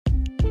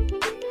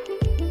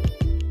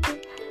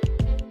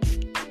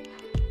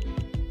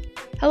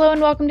Hello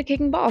and welcome to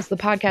Kicking Balls, the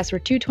podcast where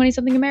two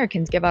 20-something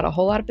Americans give out a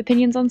whole lot of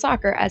opinions on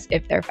soccer as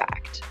if they're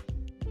fact.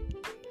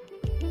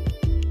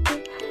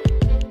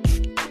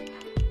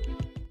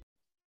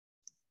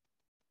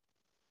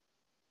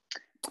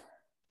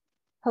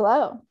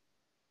 Hello.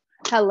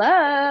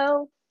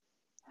 Hello.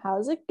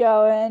 How's it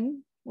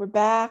going? We're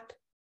back.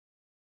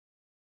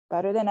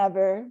 Better than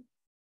ever.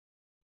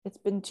 It's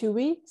been 2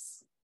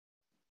 weeks,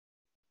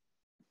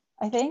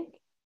 I think.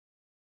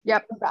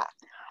 Yep. We're back.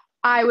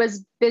 I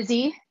was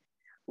busy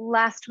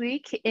last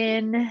week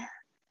in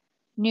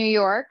New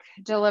York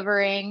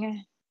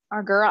delivering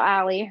our girl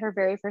Allie her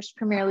very first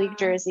Premier League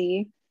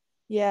jersey.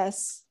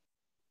 Yes.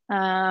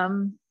 I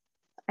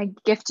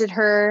gifted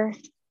her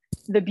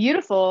the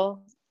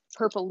beautiful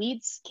purple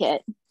Leeds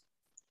kit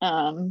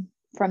from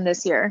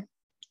this year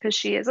because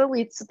she is a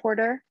Leeds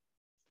supporter.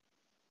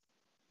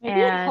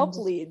 Maybe it helped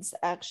Leeds,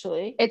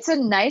 actually. It's a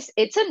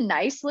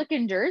nice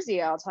looking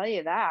jersey, I'll tell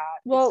you that.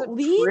 Well, it's a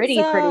Leeds, pretty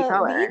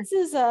color. Leeds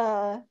is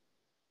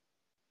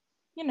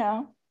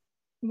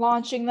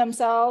launching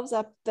themselves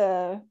up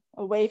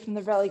away from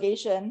the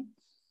relegation.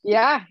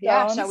 Yeah.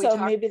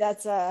 Zone, maybe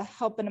that's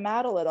helping them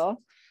out a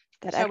little.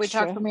 Shall we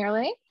talk Premier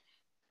League?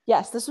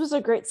 Yes, this was a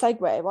great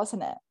segue,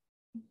 wasn't it?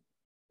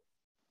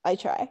 I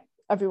try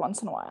every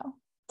once in a while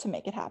to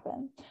make it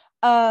happen.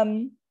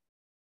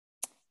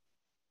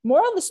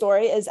 More of the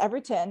story is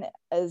Everton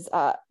is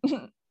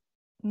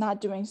not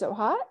doing so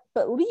hot,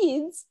 but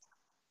Leeds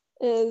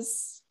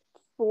is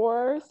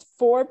 4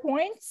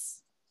 points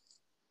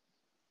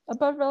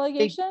above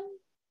relegation.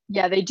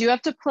 They do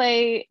have to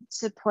play.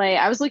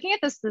 I was looking at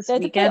this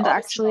weekend,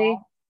 actually.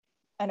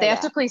 They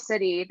have to play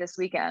City this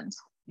weekend.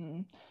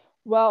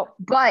 Well,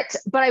 but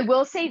I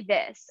will say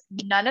this: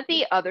 none of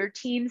the other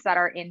teams that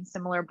are in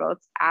similar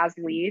boats as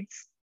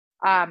Leeds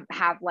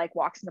have like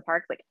walks in the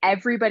park. Like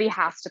everybody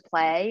has to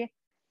play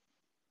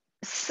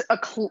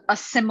a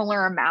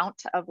similar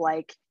amount of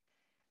like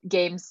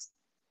games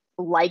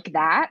like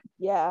that.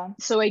 Yeah.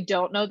 So I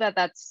don't know that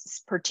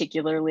that's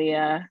particularly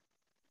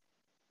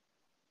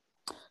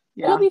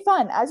It'll be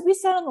fun. As we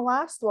said on the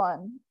last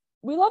one,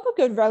 we love a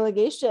good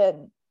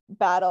relegation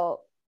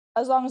battle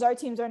as long as our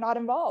teams are not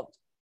involved.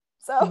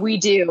 So we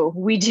do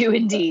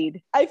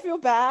indeed. I feel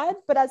bad,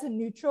 but as a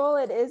neutral,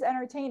 it is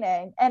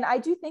entertaining. And I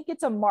do think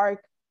it's a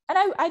mark,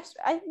 and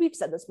we've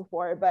said this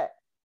before, but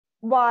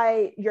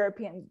why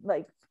European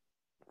like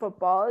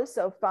football is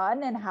so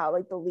fun and how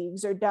like the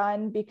leagues are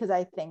done, because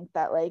I think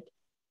that like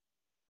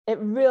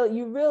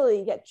you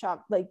really get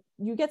chopped, like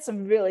you get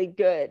some really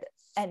good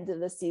end of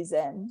the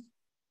season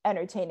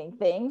entertaining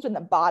things when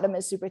the bottom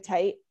is super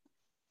tight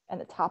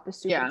and the top is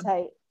super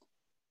tight.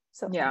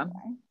 So anyway,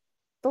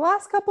 the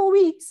last couple of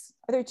weeks,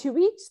 are there 2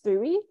 weeks, 3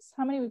 weeks?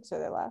 How many weeks are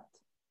there left?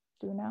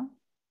 Do you know?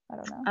 I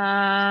don't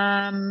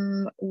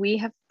know. We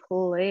have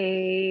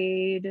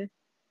played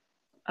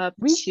up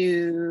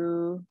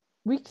to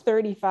week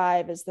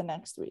 35 is the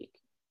next week,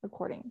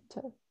 according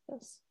to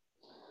this.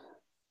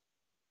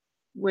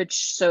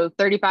 Which, so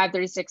 35,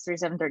 36,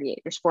 37,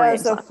 38. There's 4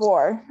 games left.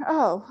 4.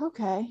 Oh,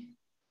 okay.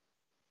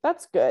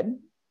 That's good.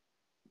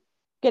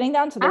 Getting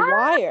down to the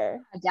wire.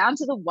 Down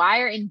to the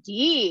wire,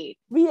 indeed.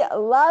 We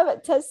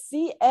love to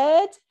see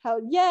it. Hell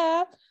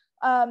yeah.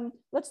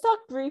 Let's talk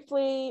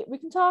briefly. We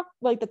can talk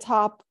like the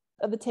top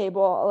of the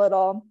table a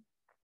little.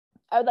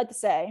 I would like to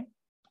say,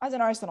 as an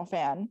Arsenal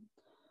fan,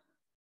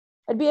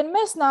 I'd be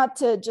amiss not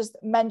to just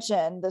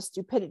mention the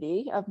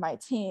stupidity of my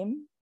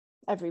team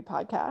every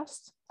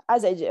podcast,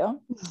 as I do.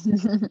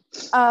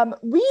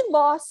 We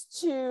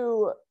lost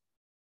to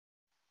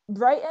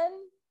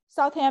Brighton,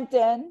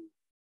 Southampton,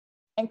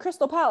 and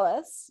Crystal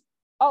Palace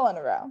all in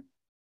a row.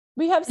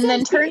 We have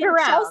since turned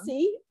around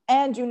Chelsea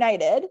and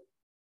United,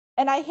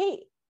 and I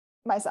hate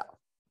myself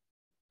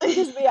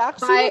because we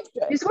actually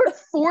you scored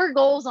 4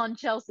 goals on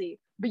Chelsea,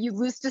 but you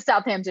lose to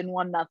Southampton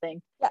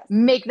 1-0. Yes.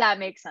 Make that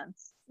make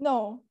sense.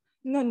 No,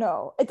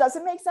 it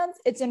doesn't make sense.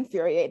 It's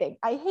infuriating.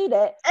 I hate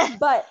it,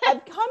 but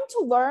I've come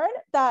to learn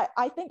that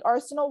I think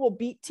Arsenal will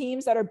beat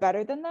teams that are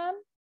better than them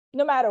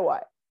no matter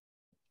what.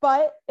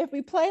 But if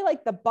we play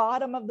like the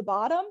bottom of the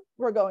bottom,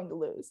 we're going to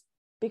lose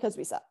because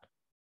we suck.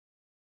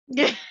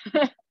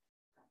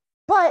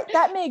 But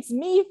that makes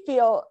me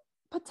feel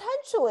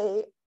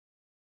potentially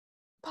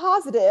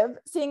positive,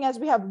 seeing as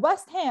we have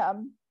West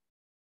Ham.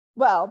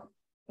 Well,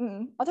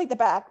 I'll take that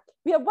back.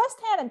 We have West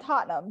Ham and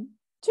Tottenham,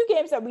 2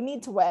 games that we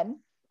need to win,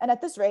 and at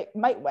this rate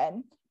might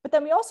win. But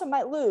then we also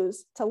might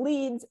lose to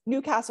Leeds,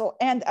 Newcastle,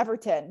 and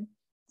Everton.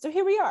 So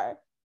here we are.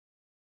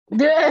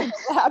 What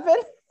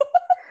happened?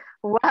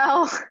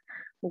 Well,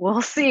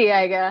 we'll see,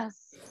 I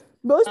guess.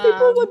 Most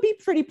people would be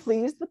pretty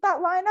pleased with that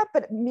lineup,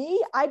 but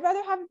me, I'd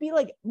rather have it be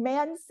like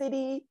Man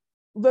City,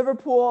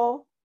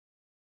 Liverpool,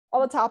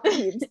 all the top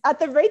teams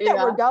at the rate that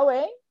we're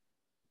going.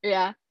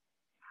 Yeah.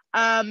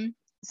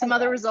 Some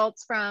other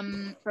results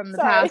from the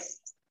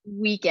past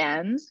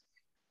weekend.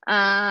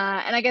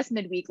 And I guess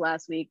midweek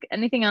last week.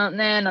 Anything else?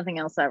 Nah, nothing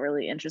else that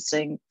really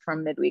interesting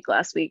from midweek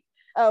last week.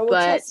 Oh,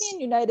 well, Chelsea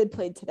and United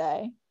played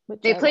today.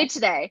 They played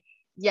today.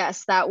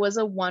 Yes, that was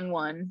a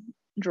 1-1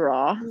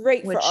 draw.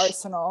 Great for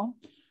Arsenal.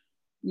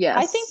 Yes.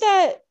 I think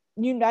that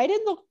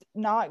United looked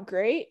not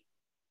great,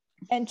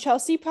 and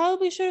Chelsea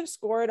probably should have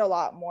scored a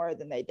lot more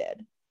than they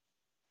did.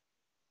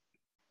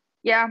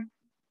 Yeah,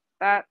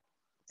 that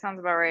sounds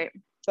about right.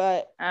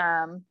 But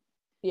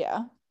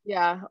yeah.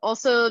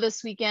 Also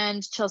this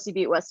weekend, Chelsea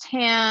beat West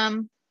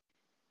Ham,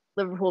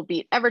 Liverpool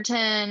beat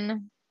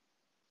Everton,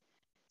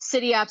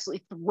 City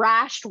absolutely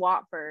thrashed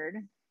Watford.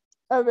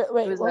 Oh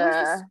wait, it was what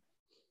was this?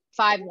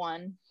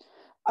 5-1.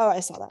 Oh, I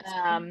saw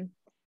that.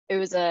 It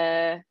was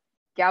a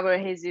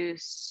Gabriel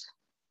Jesus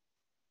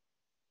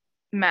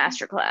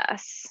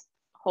masterclass.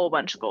 Whole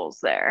bunch of goals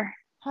there.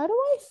 How do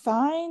I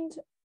find?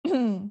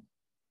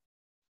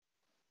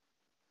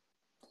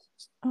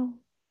 Oh,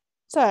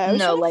 sorry. I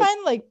was trying to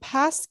find like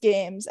past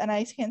games, and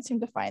I can't seem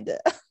to find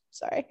it.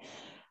 Sorry,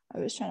 I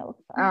was trying to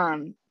look for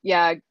it.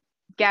 Yeah,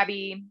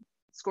 Gabby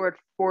scored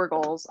 4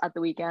 goals at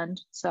the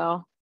weekend.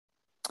 So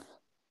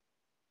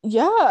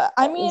yeah,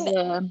 I mean,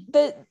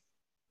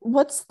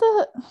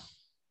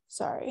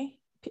 sorry,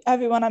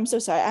 everyone. I'm so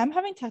sorry. I'm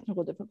having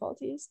technical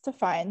difficulties to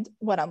find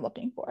what I'm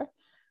looking for,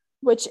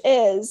 which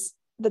is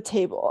the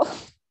table.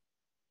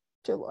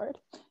 Dear Lord.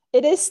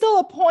 It is still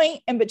a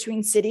point in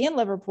between City and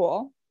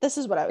Liverpool. This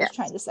is what I was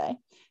trying to say.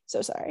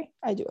 So sorry.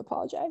 I do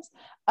apologize.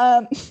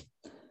 And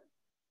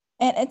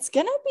it's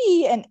going to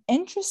be an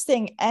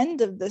interesting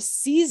end of the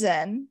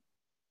season.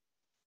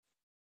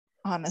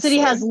 Honestly.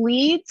 City has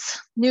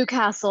Leeds,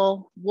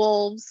 Newcastle,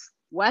 Wolves,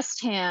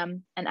 West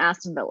Ham, and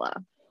Aston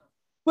Villa.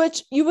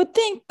 Which you would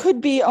think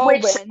could be all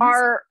wins.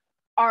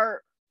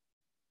 Are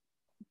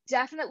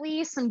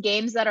definitely some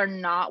games that are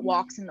not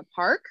walks in the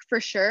park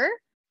for sure.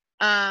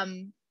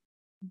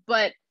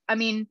 But I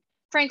mean,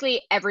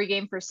 frankly, every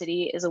game for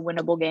City is a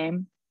winnable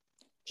game.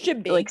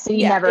 Should be. Like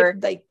City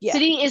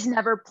City is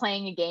never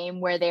playing a game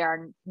where they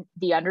are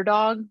the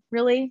underdog,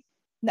 really.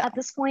 No. At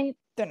this point.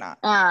 They're not.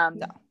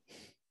 No.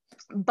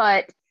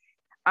 But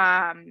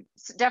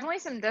definitely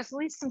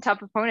some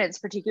tough opponents,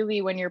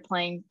 particularly when you're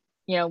playing,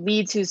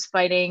 Leeds, who's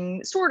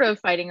fighting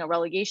a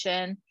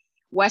relegation,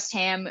 West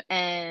Ham,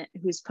 and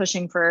who's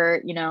pushing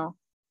for,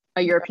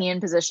 a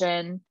European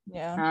position.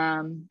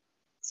 Yeah.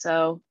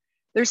 So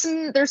there's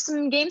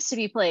some games to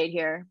be played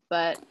here,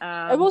 but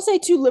I will say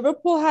too,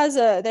 Liverpool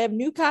they have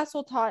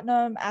Newcastle,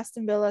 Tottenham,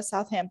 Aston Villa,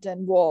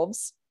 Southampton,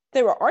 Wolves.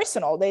 They were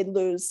Arsenal. They'd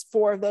lose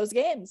 4 of those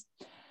games.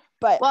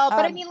 But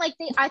I mean,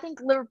 I think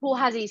Liverpool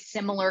has a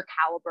similar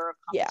caliber of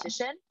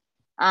competition.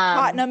 Yeah.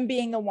 Tottenham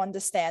being the one to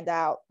stand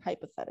out,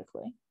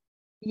 hypothetically.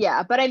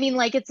 Yeah, but I mean,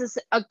 it's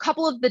a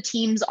couple of the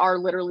teams are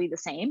literally the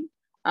same.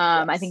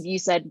 Yes. I think you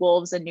said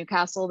Wolves and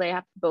Newcastle, they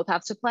both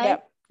have to play.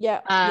 Yep.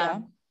 Yeah.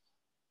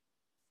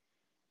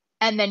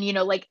 And then,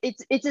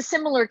 it's a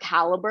similar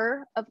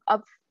caliber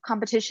of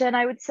competition,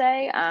 I would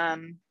say.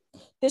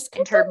 This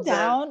could come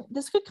down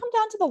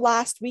to the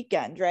last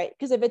weekend, right?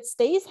 Because if it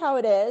stays how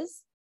it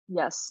is,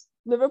 yes.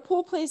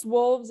 Liverpool plays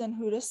Wolves, and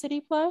who does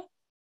City play?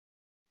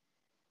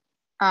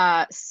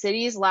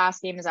 City's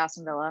last game is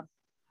Aston Villa.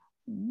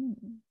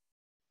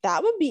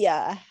 That would be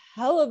a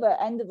hell of an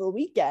end of the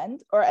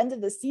weekend or end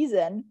of the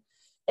season.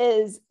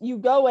 Is you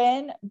go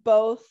in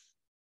both.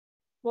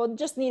 Well,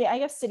 I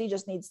guess City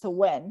just needs to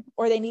win,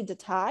 or they need to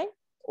tie,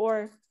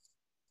 or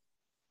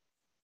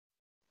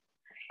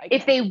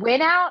if they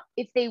win out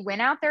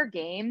their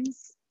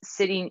games,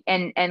 City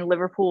and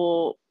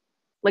Liverpool,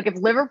 if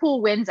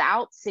Liverpool wins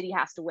out, City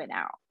has to win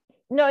out.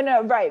 No,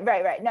 right.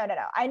 No.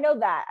 I know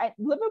that.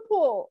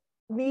 Liverpool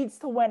needs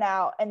to win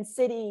out, and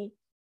City,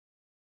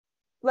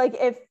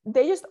 if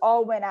they just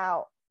all win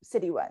out,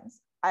 City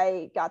wins.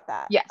 I got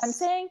that. Yes. I'm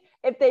saying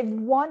if they've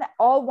won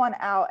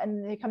out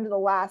and they come to the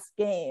last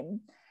game,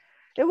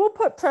 it will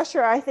put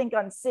pressure, I think,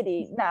 on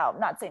City. Now, I'm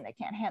not saying they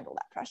can't handle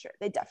that pressure.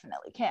 They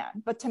definitely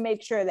can. But to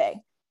make sure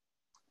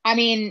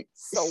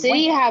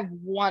City have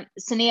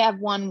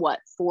won what,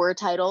 4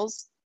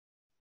 titles?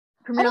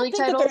 Premier League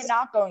titles? That they're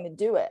not going to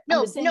do it.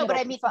 But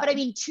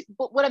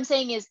what I'm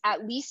saying is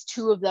at least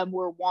 2 of them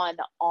were won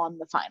on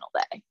the final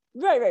day.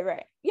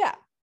 Right. Yeah.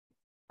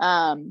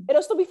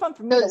 It'll still be fun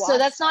for me to watch. So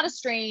that's not a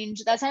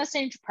strange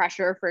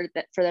pressure for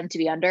them to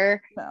be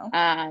under. No.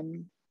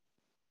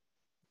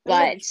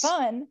 But it's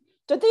fun.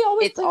 Don't they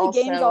always play the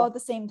games all at the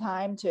same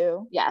time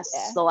too? Yes.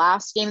 Yeah. The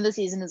last game of the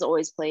season is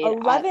always played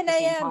 11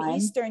 a.m.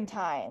 Eastern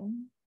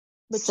time.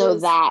 Which will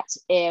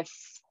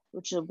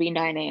be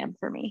 9 a.m.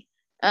 for me.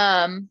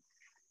 Fun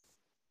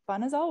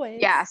as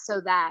always. Yeah.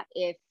 So that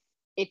if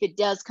it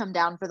does come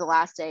down for the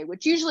last day,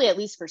 which usually at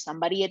least for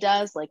somebody it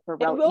does, for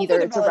either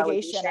it's a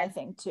relegation, I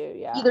think too.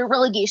 Yeah. Either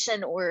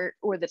relegation or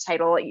the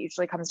title, it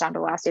usually comes down to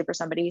the last day for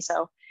somebody.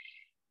 So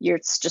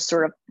it's just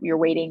sort of, you're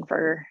waiting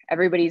for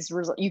everybody's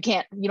result. You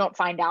don't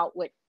find out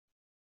what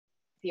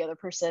the other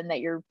person that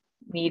you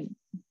need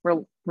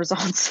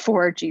results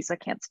for. Geez, I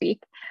can't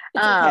speak.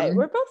 It's okay.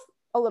 We're both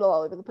a little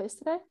all over the place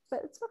today,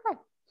 but it's okay.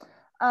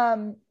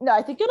 No,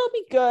 I think it'll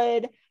be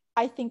good.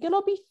 I think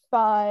it'll be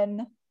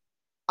fun.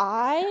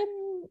 I'm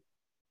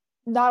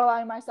not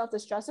allowing myself to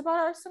stress about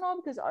Arsenal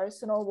because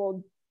Arsenal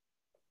will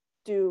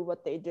do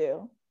what they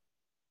do.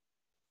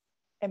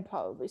 and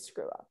probably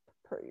screw up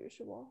per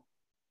usual.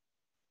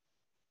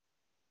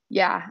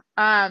 Yeah.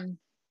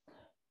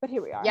 But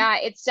here we are. Yeah,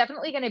 it's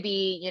definitely going to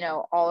be, you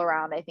know, all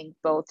around. I think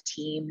both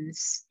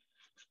teams.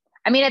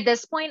 I mean, at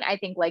this point, I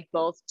think like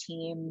both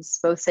teams,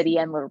 both City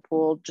and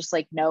Liverpool, just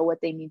like know what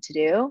they need to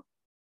do.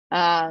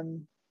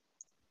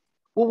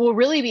 What will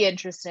really be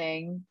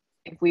interesting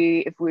if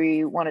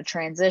we want to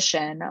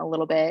transition a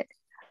little bit,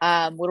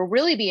 what will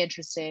really be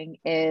interesting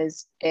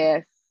is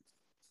if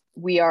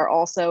we are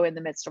also in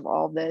the midst of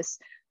all of this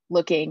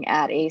looking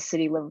at a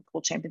City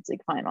Liverpool Champions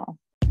League final.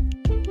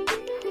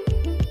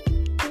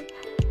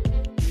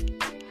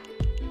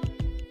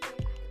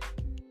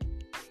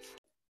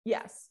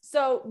 Yes.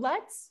 So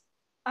let's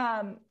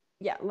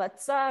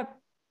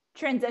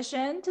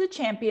transition to the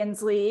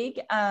Champions League,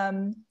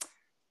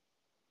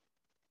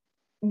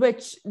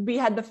 which we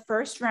had the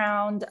first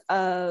round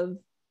of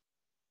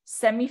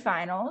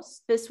semifinals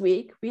this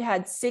week. We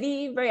had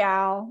City,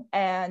 Real,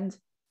 and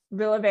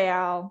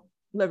Villarreal,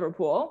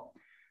 Liverpool.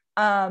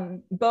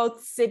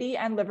 Both City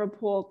and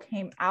Liverpool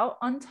came out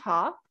on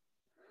top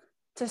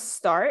to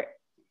start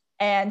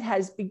and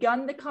has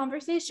begun the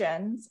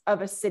conversations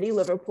of a City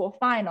Liverpool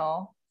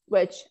final,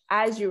 which,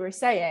 as you were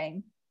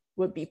saying,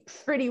 would be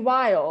pretty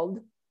wild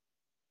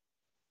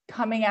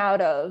coming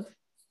out of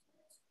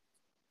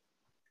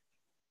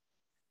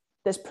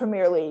this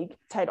Premier League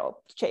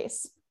title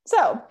chase. So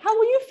how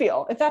will you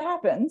feel if that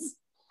happens?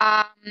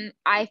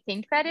 I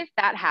think that if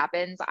that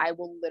happens, I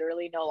will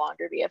literally no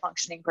longer be a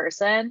functioning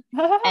person.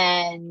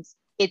 And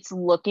it's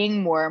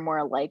looking more and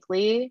more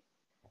likely.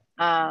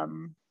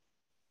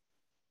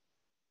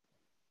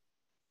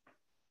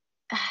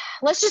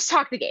 Let's just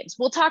talk the games.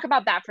 We'll talk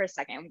about that for a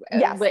second.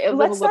 Yes.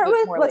 Let's start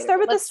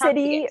with the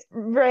City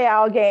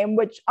Real game,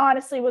 which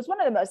honestly was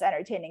one of the most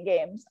entertaining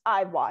games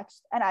I've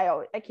watched. And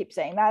I keep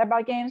saying that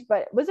about games,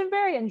 but it was a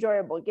very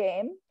enjoyable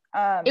game.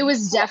 It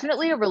was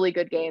definitely a really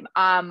good game.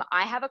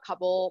 I have a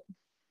couple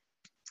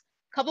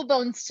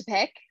bones to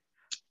pick.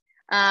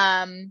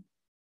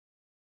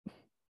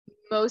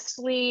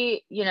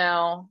 Mostly, you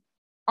know,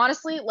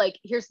 honestly, like,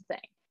 here's the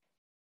thing.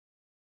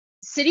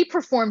 City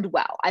performed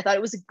well. I thought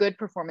it was a good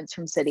performance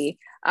from City.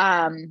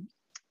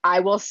 I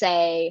will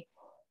say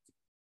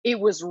it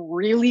was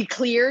really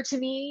clear to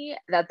me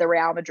that the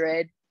Real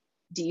Madrid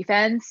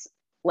defense,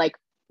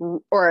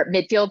 or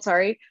midfield,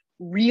 sorry,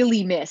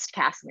 really missed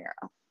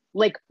Casemiro.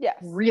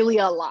 Really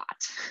a lot.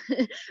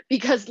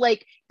 Because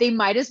like they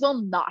might as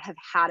well not have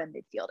had a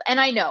midfield. And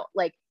I know,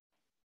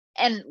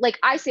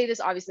 I say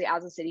this obviously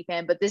as a City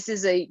fan, but this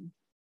is a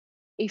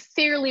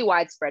fairly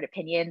widespread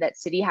opinion that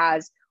City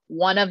has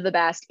one of the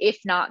best, if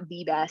not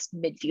the best,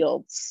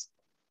 midfields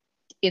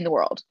in the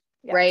world.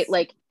 Yes. Right?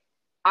 Like,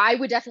 I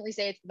would definitely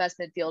say it's the best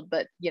midfield,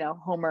 but, you know,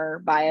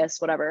 Homer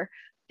bias, whatever.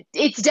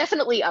 It's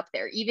definitely up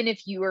there. Even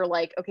if you are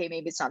like, okay,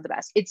 maybe it's not the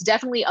best. It's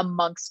definitely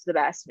amongst the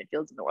best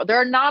midfields in the world.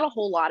 There are not a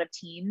whole lot of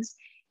teams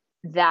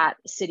that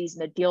City's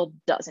midfield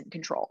doesn't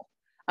control.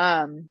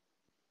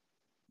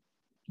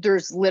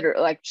 There's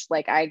literally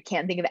like I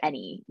can't think of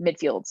any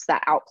midfields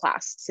that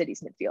outclass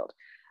City's midfield.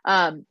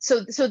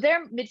 So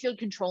their midfield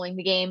controlling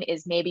the game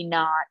is maybe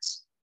not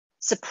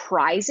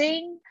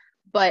surprising,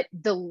 but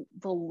the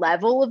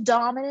level of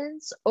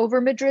dominance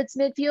over Madrid's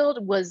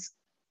midfield was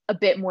a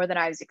bit more than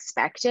I was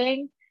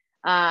expecting.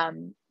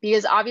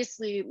 Because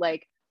obviously,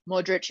 like,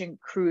 Modric and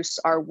Kroos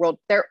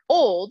they're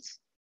old,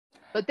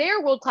 but they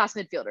are world-class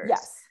midfielders.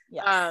 Yes.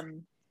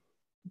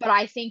 But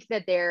I think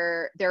that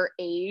their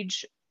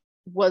age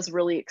was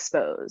really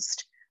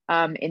exposed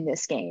in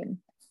this game,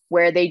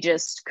 where they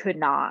just could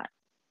not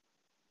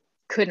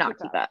keep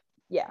up.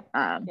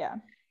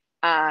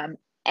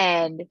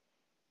 And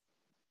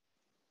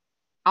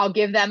I'll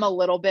give them a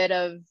little bit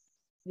of,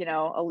 you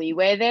know, a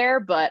leeway there,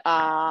 but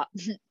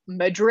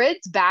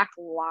Madrid's back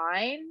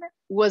line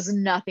was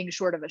nothing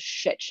short of a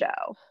shit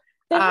show.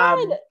 They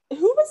had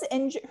who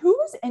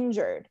was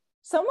injured?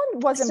 Someone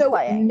wasn't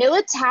playing.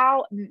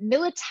 Militao,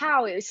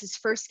 it was his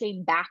first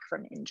game back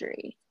from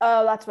injury.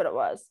 Oh, that's what it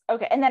was.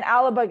 Okay. And then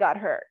Alaba got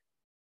hurt.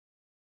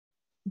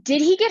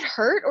 Did he get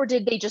hurt, or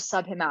did they just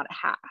sub him out at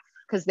half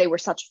because they were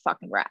such a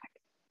fucking wreck?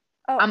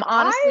 Oh, I'm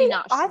honestly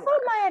not sure. I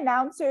thought my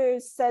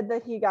announcers said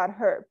that he got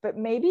hurt, but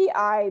maybe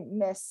I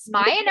missed.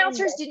 My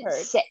announcers didn't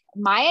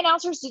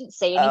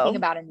say anything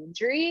about an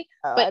injury.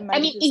 But I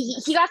mean,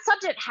 he got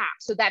subbed at half,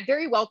 so that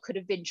very well could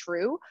have been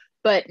true.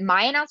 But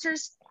my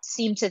announcers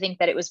seemed to think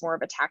that it was more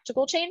of a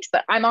tactical change.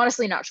 But I'm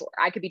honestly not sure.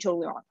 I could be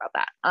totally wrong about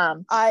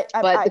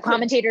that.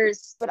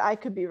 Commentators, but I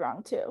could be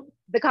wrong too.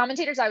 The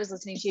commentators I was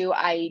listening to,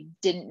 I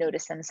didn't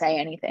notice them say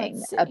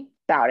anything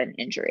about an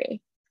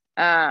injury.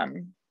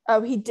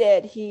 Oh, he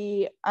did.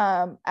 He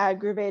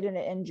aggravated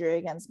an injury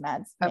against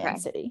Man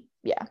City.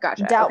 Yeah.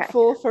 Gotcha.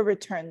 Doubtful for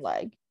return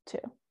leg too.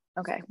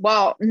 Okay.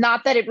 Well,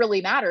 not that it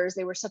really matters.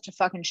 They were such a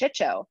fucking shit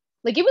show.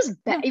 Like, it was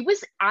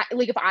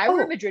if I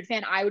were a Madrid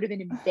fan, I would have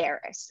been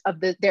embarrassed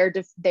of their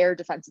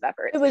defensive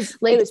effort. It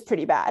was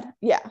pretty bad.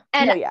 Yeah.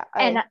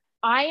 And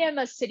I am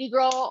a City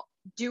girl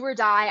do or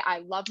die. I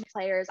love my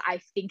players.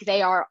 I think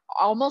they are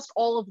almost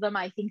all of them.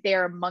 I think they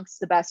are amongst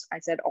the best. I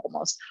said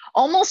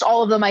almost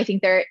all of them. I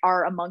think they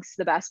are amongst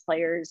the best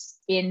players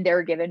in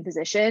their given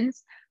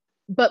positions.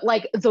 But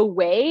like the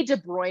way De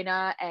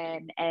Bruyne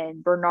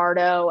and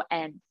Bernardo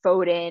and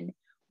Foden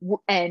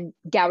and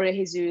Gabriel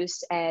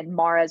Jesus and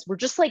Mahrez were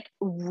just like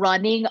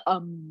running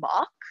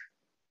amok.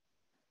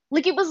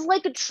 Like it was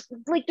like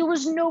like there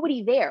was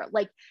nobody there.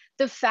 Like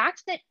the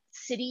fact that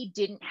City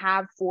didn't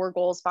have 4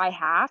 goals by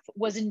half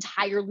was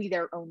entirely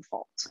their own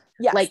fault.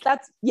 Yes, like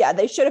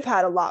they should have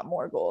had a lot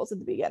more goals at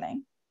the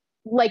beginning.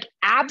 Like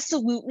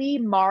absolutely,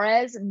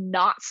 Mahrez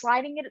not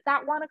sliding it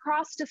that one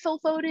across to Phil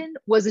Foden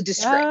was a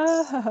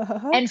disgrace.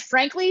 And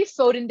frankly,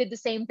 Foden did the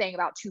same thing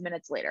about 2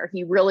 minutes later.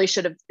 He really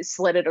should have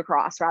slid it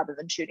across rather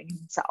than shooting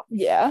himself.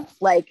 Yeah.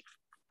 Like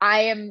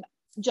I am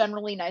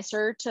generally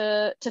nicer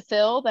to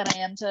Phil than I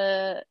am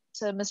to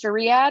Mr.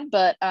 Riyad,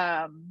 but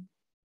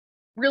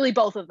really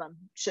both of them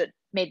should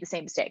made the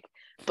same mistake.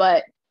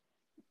 But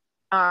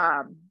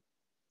yeah,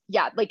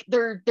 like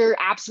there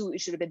absolutely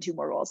should have been 2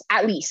 more goals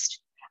at least.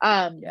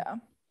 Yeah.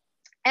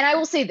 And I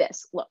will say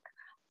this, look,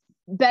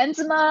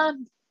 Benzema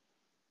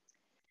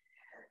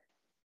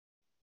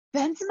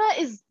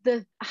is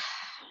the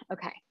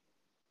okay.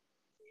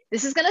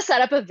 This is going to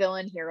set up a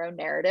villain hero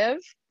narrative,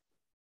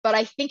 but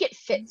I think it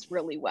fits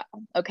really well.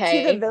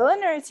 Okay. Is he the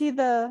villain or is he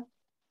the?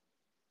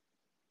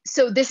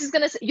 So this is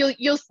going to, you'll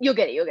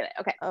get it. You'll get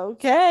it. Okay.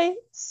 Okay.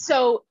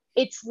 So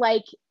it's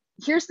like,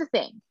 here's the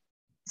thing.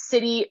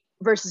 City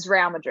versus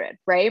Real Madrid,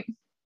 right?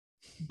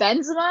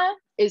 Benzema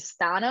is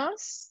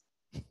Thanos.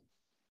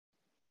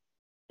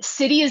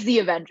 City is the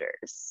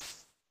Avengers.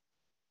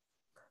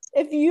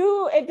 If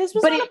this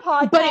was on a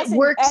podcast, but it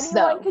works, and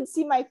anyone though. Could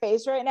see my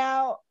face right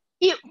now.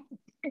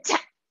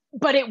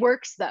 But it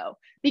works though,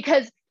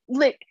 because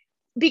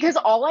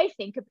all I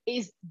think of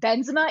is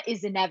Benzema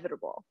is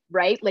inevitable,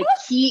 right? Like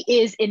he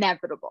is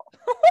inevitable.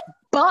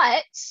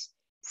 But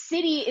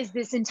City is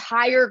this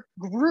entire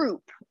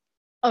group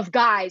of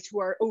guys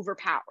who are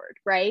overpowered,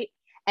 right?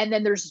 And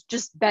then there's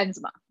just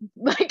Benzema.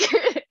 Like,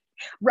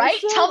 right?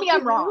 So Tell me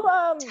I'm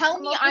wrong. Tell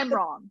me I'm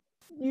wrong.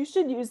 You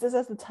should use this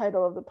as the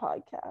title of the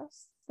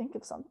podcast. Think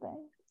of something.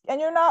 And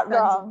you're not Benzema.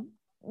 Wrong.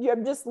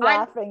 I'm just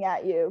laughing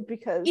at you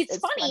because it's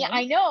funny.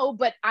 I know,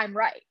 but I'm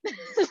right.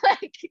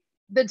 Like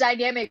the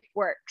dynamic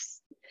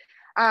works.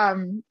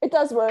 It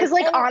does work. Because,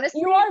 like, and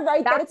honestly, you are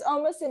right that it's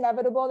almost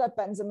inevitable that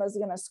Benzema is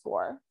gonna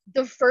score.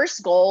 The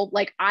first goal,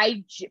 like,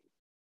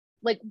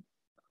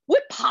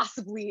 what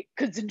possibly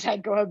could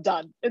Zinchenko have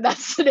done in that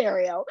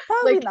scenario?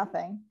 Probably like,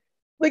 nothing.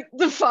 Like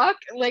the fuck?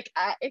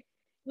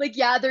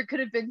 Yeah, there could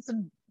have been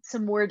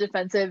some more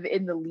defensive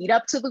in the lead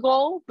up to the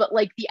goal, but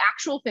like the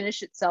actual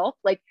finish itself,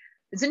 like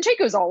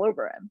Zinchenko's all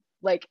over him.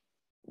 Like,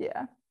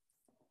 yeah,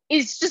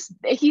 he's just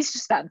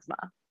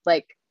Benzema.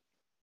 Like,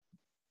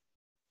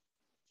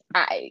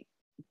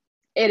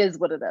 it is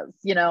what it is,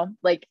 you know?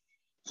 Like,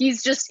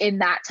 he's just in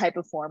that type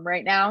of form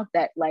right now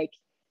that like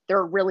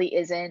there really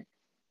isn't,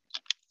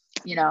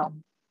 you know,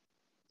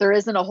 there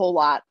isn't a whole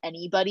lot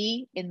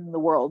anybody in the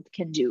world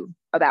can do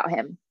about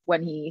him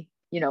when he,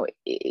 you know,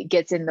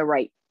 gets in the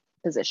right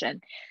position.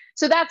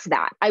 So that's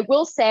that. I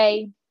will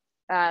say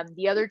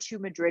the other 2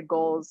 Madrid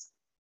goals,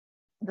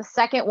 the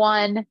second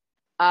one,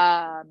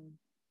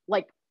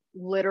 like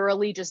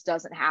literally just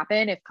doesn't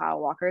happen if Kyle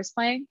Walker is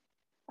playing,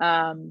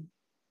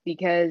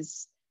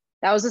 because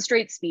that was a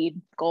straight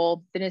speed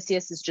goal.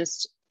 Vinicius is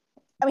just,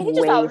 I mean, he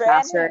just outran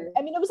faster. him.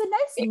 I mean, it was a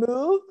nice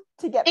move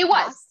to get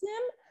past him.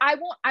 I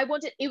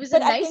wanted, it was a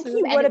nice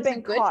move and it was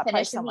a good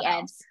finish in the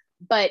end.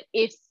 But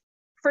if,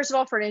 first of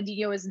all,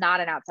 Fernandinho is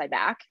not an outside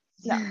back.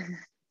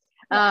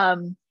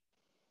 No.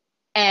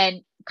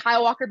 And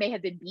Kyle Walker may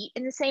have been beat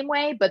in the same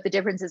way, but the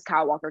difference is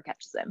Kyle Walker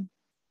catches him.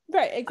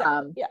 Right,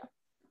 exactly. Yeah.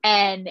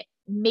 And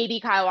maybe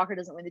Kyle Walker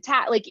doesn't win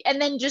the like,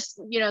 and then just,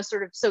 you know,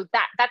 sort of, so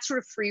that sort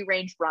of free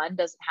range run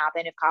doesn't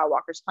happen if Kyle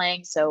Walker's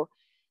playing. So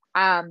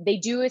they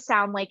do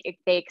sound like if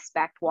they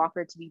expect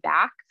Walker to be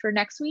back for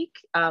next week.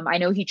 I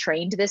know he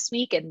trained this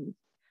week and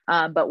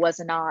but was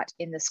not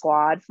in the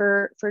squad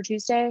for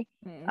Tuesday.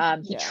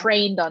 He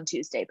trained on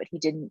Tuesday, but he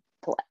didn't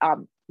play,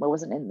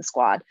 wasn't in the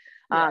squad.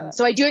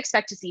 So I do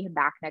expect to see him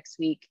back next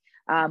week,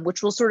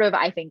 which will sort of,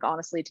 I think,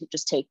 honestly, to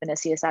just take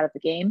Vinicius out of the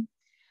game.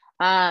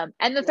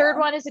 And the third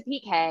one is a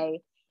PK.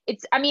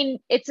 It's a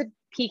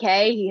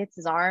PK. He hits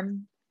his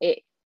arm.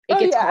 It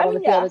gets caught on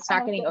the field. It's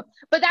not getting,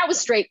 but that was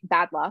straight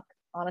bad luck,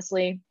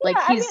 honestly. Like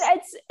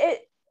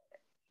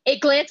it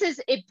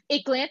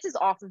glances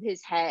off of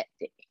his head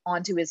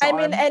onto his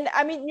arm.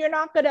 I mean, you're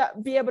not gonna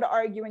be able to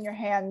argue in your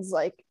hands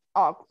like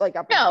up. But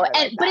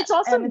it's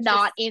also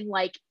not in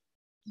like,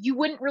 you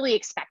wouldn't really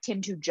expect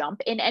him to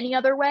jump in any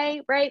other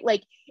way, right?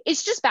 Like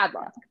it's just bad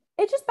luck.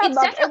 It's just bad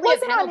luck. It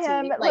wasn't on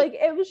him. Like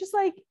it was just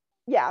like,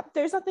 yeah,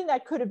 there's nothing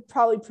that could have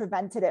probably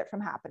prevented it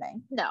from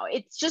happening. No,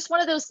 it's just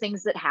one of those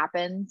things that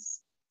happens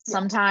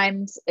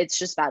sometimes. It's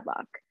just bad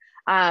luck.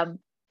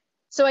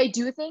 So I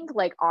do think,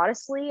 like,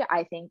 honestly,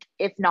 I think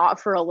if not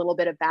for a little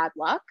bit of bad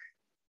luck,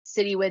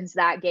 City wins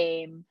that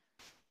game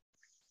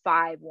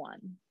 5-1.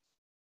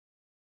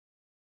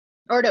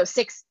 or no,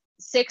 6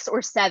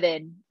 or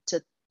 7-2,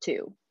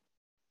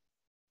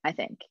 I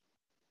think.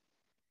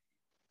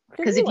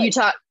 Because if you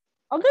talk,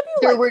 I'll give you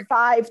there like were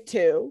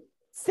 5-2,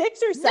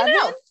 6 or 7.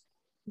 no.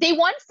 They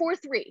won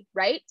 4-3,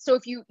 right? So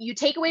if you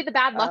take away the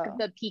bad luck of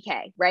the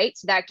PK, right?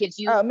 So that gives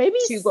you maybe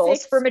 2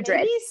 goals 6, for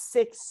Madrid. Maybe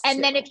 6.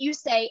 And then if you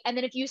say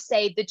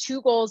the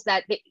 2 goals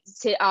that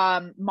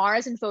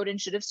Mahrez and Foden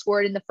should have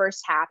scored in the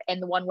first half,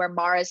 and the one where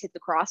Mahrez hit the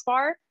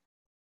crossbar,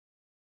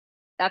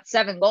 that's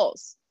 7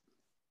 goals.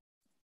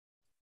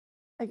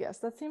 I guess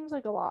that seems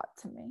like a lot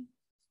to me.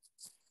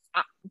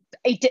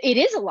 It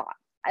is a lot.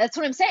 That's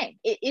what I'm saying.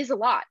 It is a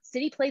lot.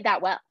 City played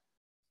that well.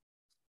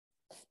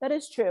 That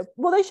is true.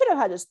 Well, they should have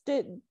had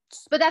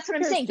but that's what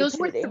I'm saying.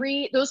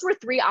 Stupidity. Those were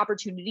 3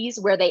 opportunities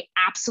where they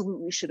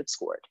absolutely should have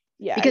scored.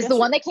 Yeah. Because the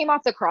one that came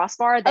off the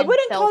crossbar, then I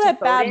wouldn't fell call to that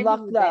bad Foden,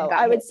 luck though.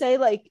 I would hit. say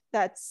like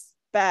that's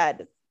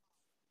bad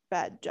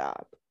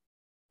job.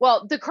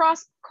 Well, the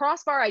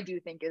crossbar I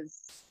do think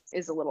is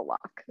a little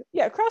luck.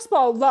 Yeah,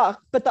 crossbar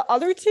luck, but the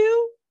other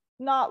 2,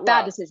 not luck.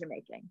 Bad decision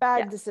making.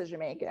 Bad decision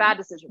making.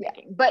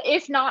 But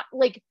if not,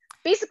 like,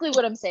 basically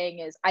what I'm saying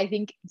is I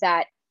think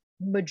that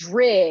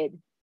Madrid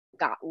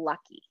got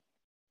lucky.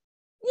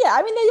 Yeah,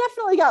 I mean they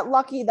definitely got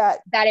lucky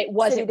that it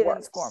wasn't City didn't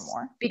worse. score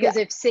more. Because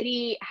if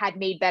City had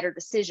made better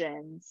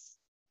decisions,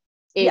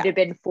 it'd have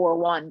been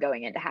 4-1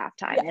 going into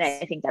halftime. Yes. And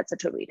I think that's a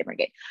totally different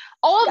game.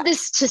 All of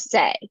this to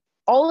say,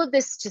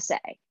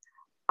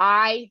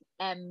 I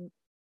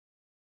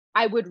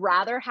would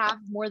rather have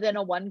more than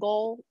a 1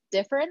 goal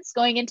difference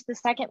going into the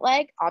second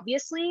leg,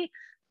 obviously,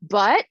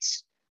 but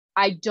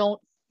I don't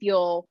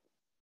feel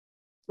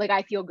like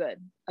I feel good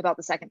about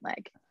the second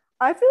leg.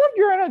 I feel like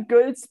you're in a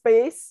good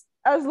space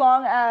as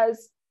long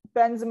as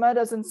Benzema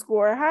doesn't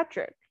score a hat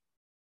trick.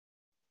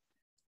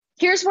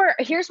 Here's where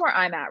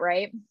I'm at,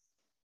 right?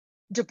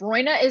 De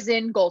Bruyne is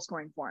in goal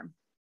scoring form.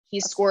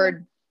 He's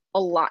scored a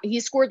lot.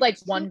 He scored like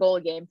 1 goal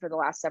a game for the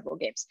last several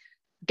games.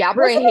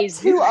 Gabriel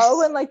Jesus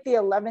 2-0 in like the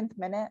 11th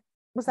minute.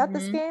 Was that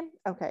this game?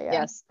 Okay, yeah.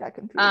 Yes. Got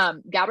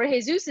confused. Gabriel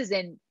Jesus is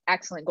in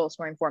excellent goal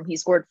scoring form. He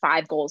scored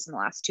 5 goals in the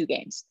last 2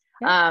 games.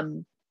 Yeah.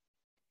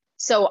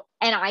 So,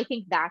 and I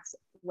think that's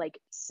like,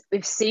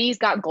 if City's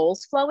got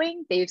goals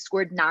flowing, they've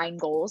scored 9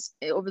 goals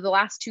over the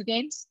last 2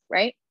 games,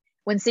 right?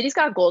 When City's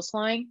got goals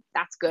flowing,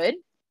 that's good.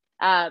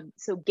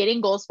 So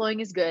getting goals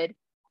flowing is good.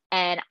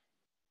 And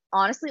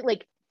honestly,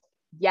 like,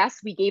 yes,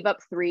 we gave up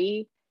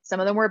 3. Some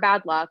of them were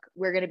bad luck.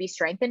 We're going to be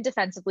strengthened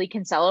defensively.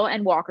 Cancelo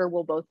and Walker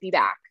will both be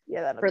back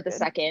for the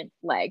second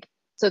leg.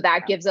 So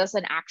that gives us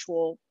an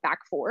actual back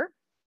 4,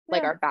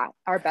 like our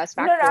best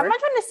back 4. I'm not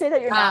trying to say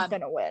that you're not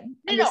going to win.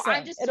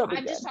 I'm just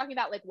talking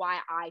about like why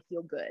I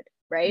feel good,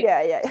 right?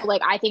 Yeah. So,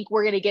 like, I think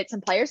we're going to get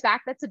some players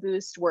back. That's a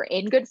boost. We're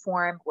in good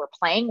form. We're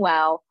playing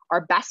well.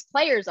 Our best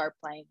players are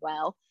playing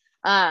well.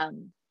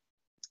 And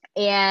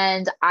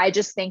I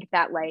just think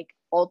that, like,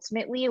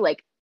 ultimately,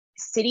 like,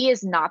 City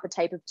is not the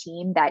type of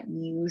team that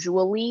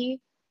usually,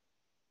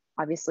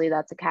 obviously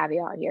that's a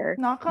caveat here,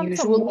 knock on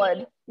some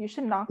wood. You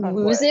should knock on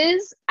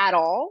loses at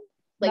all.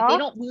 Like, they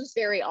don't lose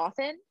very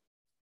often.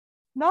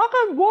 Knock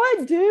on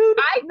wood, dude.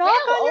 Knock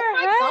on your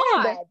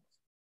head. God.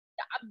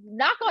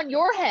 Knock on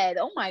your head.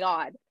 Oh my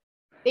God.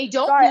 They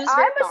don't lose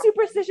very I'm a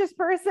superstitious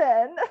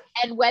person.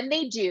 And when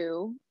they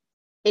do,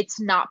 it's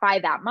not by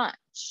that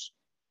much.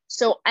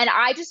 So, and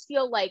I just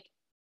feel like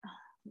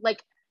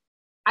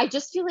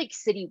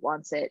City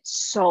wants it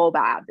so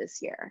bad this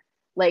year.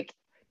 Like,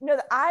 no,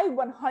 I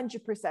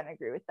 100%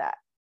 agree with that.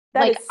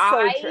 That is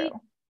so true.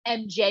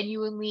 I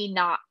genuinely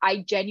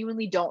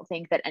don't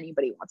think that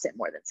anybody wants it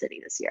more than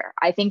City this year.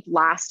 I think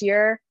last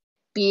year,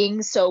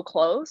 being so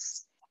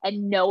close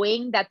and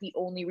knowing that the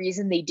only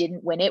reason they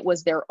didn't win it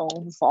was their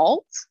own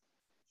fault,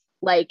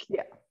 like,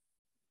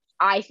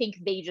 I think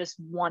they just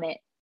want it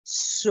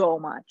so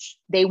much.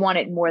 They want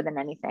it more than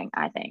anything,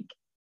 I think.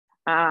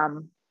 I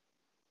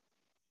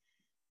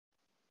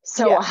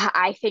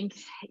think,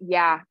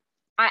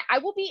 I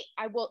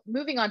will,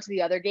 moving on to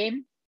the other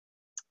game.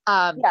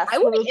 I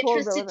will be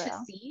interested to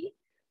see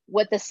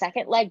what the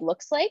second leg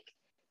looks like,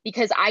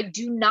 because I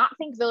do not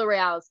think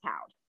Villarreal is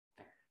cowed.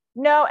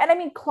 No, and I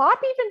mean,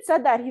 Klopp even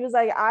said that. He was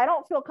like, I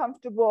don't feel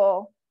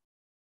comfortable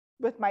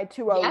with my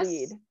 2-0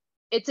 lead.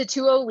 It's a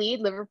 2-0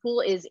 lead.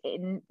 Liverpool is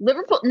in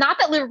Liverpool. Not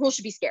that Liverpool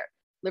should be scared.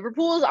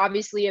 Liverpool is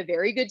obviously a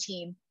very good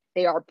team.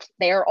 They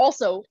are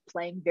also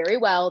playing very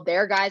well.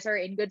 Their guys are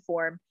in good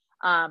form.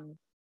 And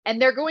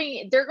they're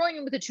going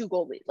in with a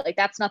 2-goal lead. Like,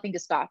 that's nothing to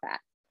scoff at.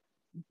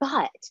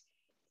 But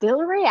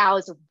Villarreal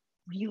is a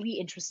really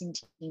interesting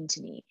team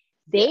to me.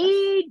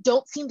 They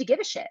don't seem to give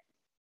a shit.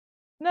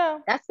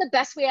 No. That's the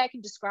best way I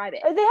can describe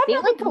it. They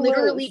have nothing to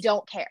literally lose.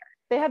 Don't care.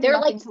 They're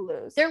nothing to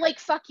lose. They're like,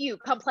 fuck you,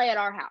 come play at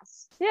our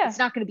house. Yeah. It's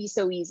not going to be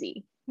so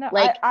easy. No,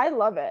 like, I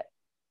love it.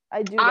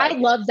 I do. I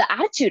love the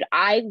attitude.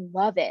 I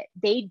love it.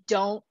 They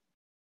don't,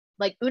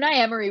 like, Unai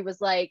Emery was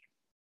like,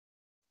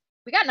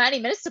 we got 90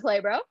 minutes to play,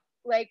 bro.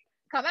 Like,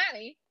 come at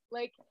me.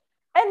 Like,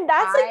 and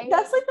that's like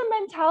the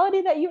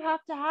mentality that you have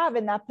to have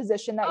in that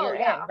position that you're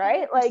in,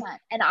 right? 100%. Like,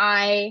 and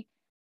I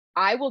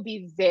I will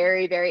be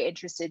very, very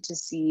interested to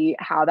see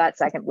how that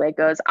second leg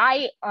goes.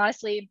 I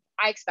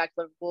expect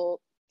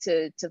Liverpool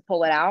to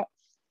pull it out.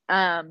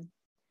 I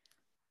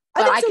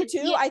But think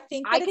so too. I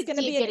think that it's could going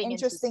to see it be an getting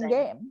interesting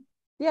game.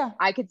 Yeah.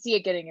 I could see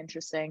it getting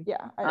interesting.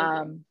 Yeah.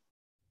 I agree.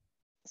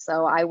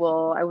 So I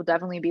will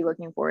definitely be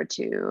looking forward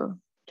to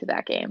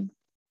that game,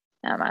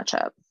 that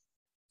matchup.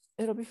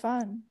 It'll be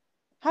fun.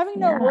 Having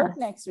no work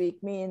next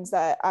week means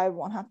that I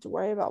won't have to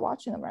worry about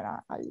watching them or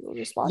not. I will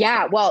just watch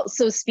them. Well,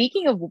 so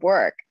speaking of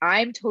work,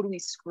 I'm totally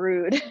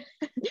screwed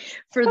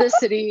for the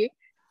city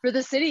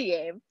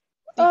game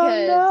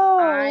because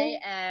I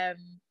am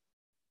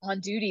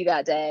on duty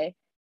that day.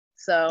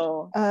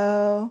 So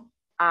I've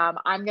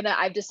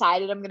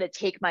decided I'm gonna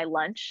take my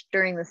lunch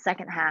during the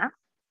second half.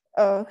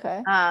 Oh,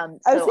 okay. So I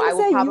was gonna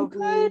say probably...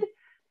 you could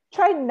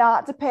try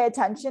not to pay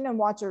attention and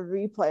watch a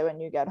replay when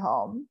you get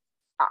home.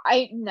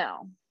 I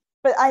know.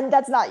 But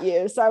that's not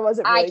you, so I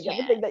wasn't really going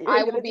to think that you were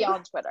I will be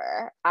on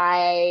Twitter.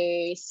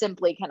 I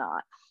simply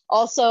cannot.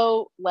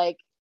 Also, like,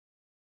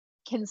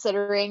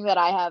 considering that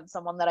I have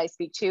someone that I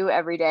speak to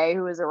every day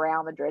who is a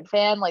Real Madrid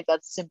fan, like,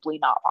 that's simply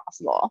not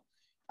possible.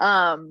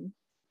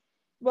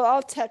 Well,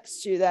 I'll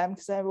text you then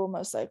because I will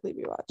most likely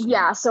be watching.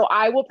 Yeah, so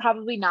I will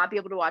probably not be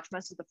able to watch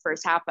most of the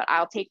first half, but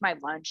I'll take my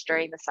lunch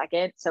during the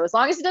second. So as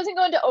long as it doesn't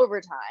go into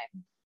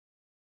overtime,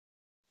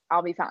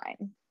 I'll be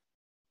fine.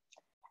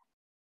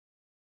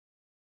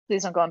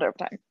 Please don't go into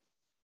overtime.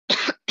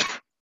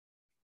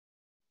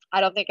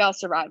 I don't think I'll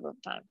survive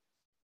overtime.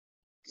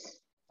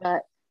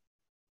 But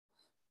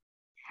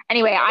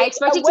anyway, I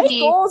expect it to be...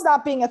 goals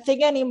not being a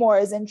thing anymore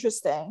is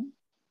interesting.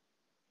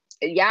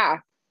 Yeah,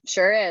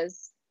 sure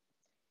is.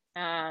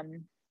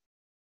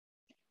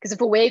 Because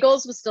if away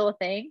goals was still a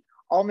thing,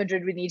 all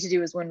Madrid would need to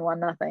do is win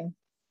 1-0.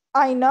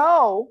 I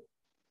know.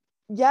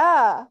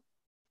 Yeah.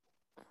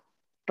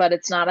 But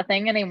it's not a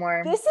thing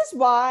anymore. This is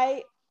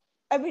why...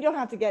 And we don't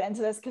have to get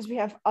into this because we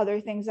have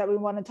other things that we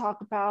want to talk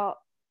about.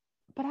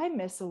 But I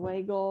miss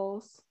away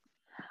goals.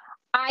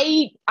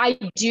 I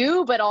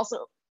do, but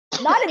also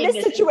not in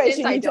this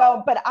situation you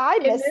don't. But I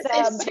miss them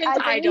as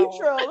a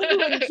neutral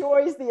who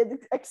enjoys the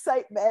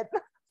excitement.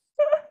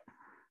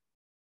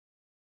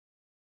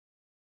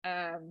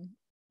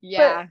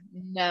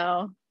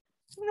 No.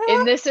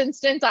 In this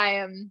instance,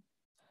 I'm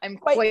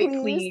quite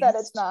pleased that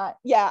it's not.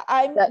 Yeah,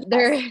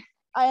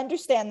 I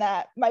understand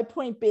that. My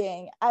point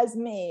being, as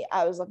me,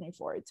 I was looking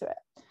forward to it.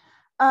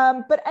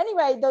 But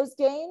anyway, those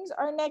games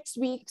are next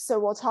week, so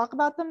we'll talk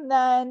about them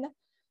then.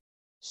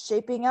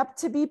 Shaping up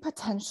to be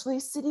potentially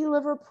City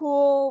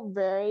Liverpool.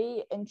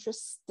 Very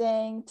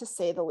interesting to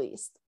say the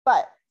least.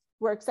 But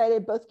we're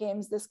excited. Both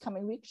games this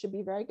coming week should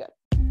be very good.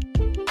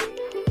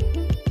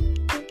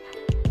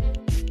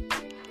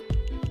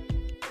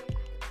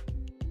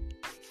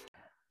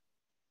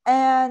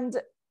 And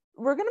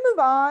we're going to move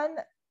on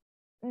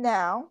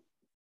now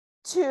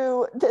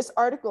to this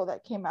article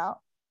that came out.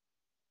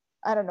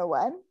 I don't know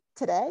when,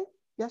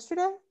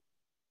 yesterday.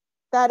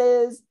 That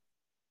is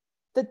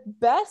the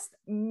best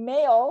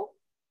male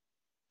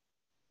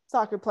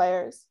soccer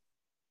players,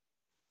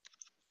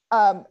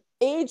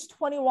 age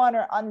 21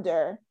 or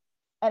under,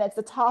 and it's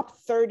the top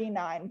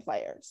 39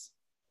 players.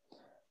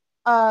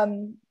 How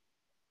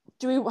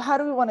do we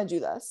want to do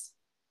this?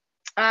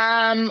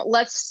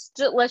 Let's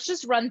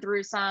just run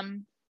through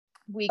some.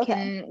 We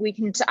can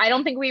I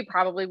don't think we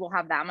probably will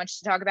have that much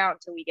to talk about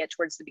until we get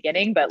towards the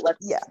beginning, but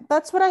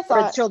that's what I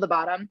thought. Till the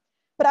bottom.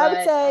 But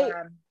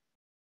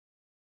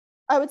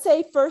I would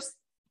say first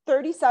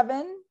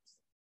 37,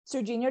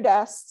 Serginho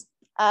Dest,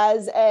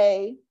 as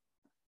a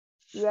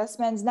U.S.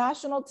 men's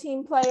national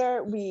team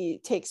player,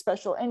 we take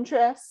special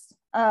interest.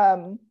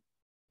 And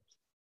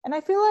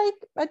I feel like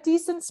a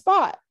decent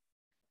spot,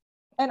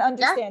 an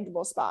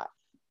understandable spot.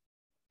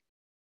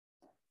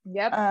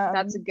 Yep,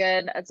 that's a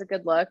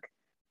good look.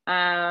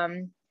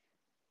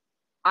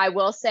 I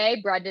will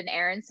say Brendan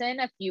Aronson,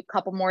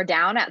 couple more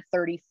down at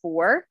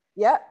 34.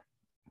 Yep.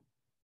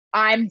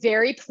 I'm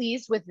very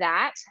pleased with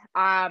that.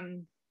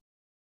 I'm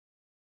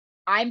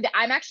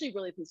actually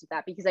really pleased with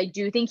that because I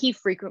do think he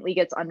frequently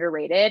gets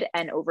underrated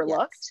and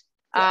overlooked.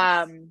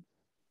 Yes.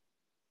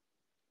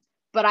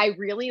 But I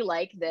really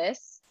like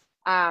this.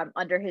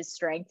 Under his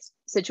strength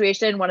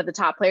situation, one of the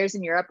top players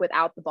in Europe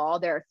without the ball,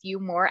 there are a few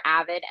more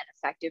avid and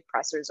effective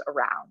pressers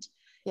around.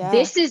 Yeah.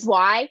 This is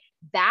why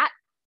that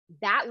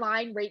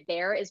line right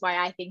there is why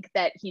I think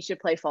that he should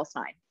play false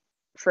nine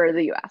for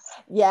the US.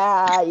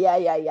 Yeah.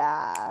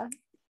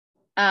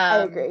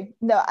 I agree.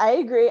 No, I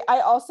agree. I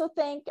also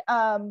think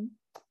I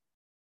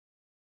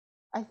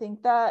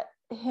think that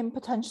him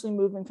potentially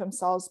moving from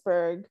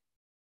Salzburg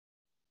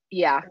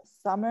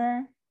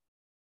summer,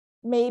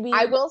 maybe.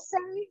 I will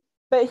say,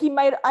 but he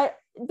might.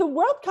 The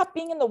World Cup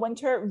being in the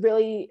winter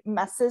really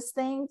messes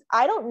things.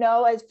 I don't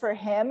know as for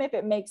him if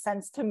it makes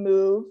sense to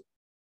move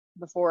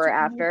before or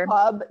after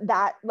club.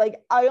 That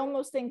I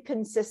almost think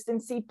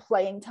consistency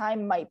playing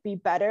time might be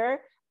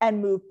better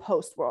and move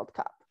post World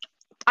Cup.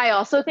 I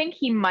also think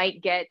he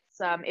might get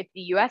some, if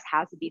the US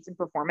has a decent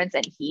performance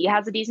and he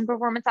has a decent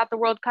performance at the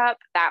World Cup,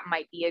 that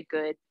might be a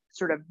good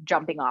sort of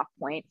jumping off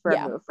point for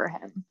Yeah. a move for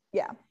him.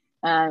 Yeah.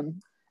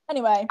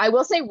 Anyway, I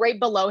will say right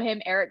below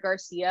him, Eric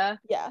Garcia.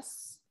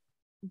 Yes.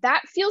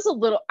 That feels a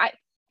little.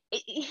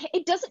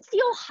 It doesn't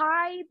feel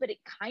high, but it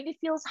kind of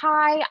feels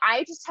high.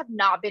 I just have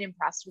not been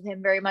impressed with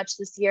him very much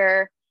this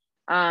year.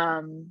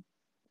 So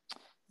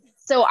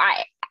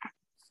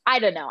I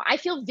don't know. I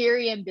feel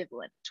very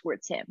ambivalent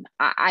towards him.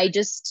 I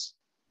just,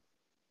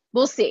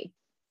 we'll see.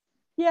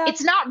 Yeah.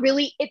 It's not,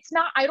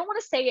 I don't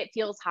want to say it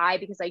feels high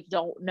because I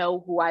don't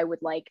know who I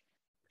would like.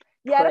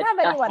 Yeah, I don't have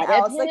anyone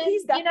else. Like,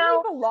 he's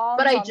definitely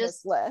belongs but on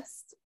this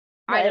list.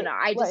 Right? I don't know.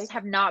 I just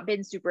have not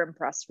been super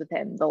impressed with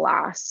him the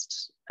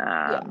last,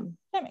 yeah,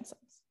 that makes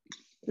sense.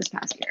 This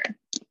past year.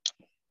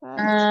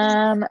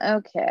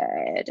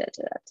 Okay.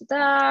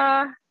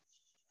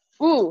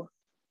 Ooh,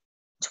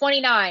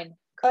 29.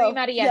 Kareem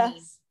Adeyemi.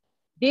 Yes.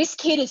 This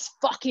kid is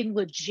fucking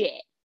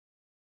legit.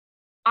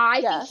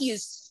 I think he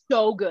is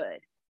so good.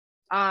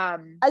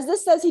 As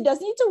this says, he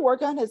does need to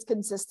work on his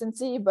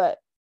consistency, but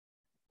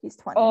he's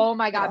 20. Oh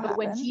my God. But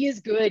when he is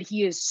good,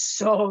 he is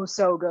so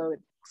good.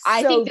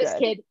 I think this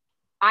kid,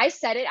 I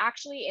said it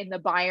actually in the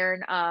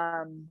Bayern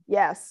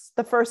yes,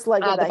 the first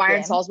leg of the that Bayern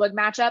game. Salzburg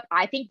matchup.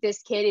 I think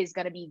this kid is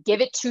going to be,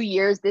 give it 2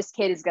 years, this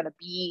kid is going to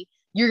be,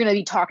 you're going to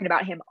be talking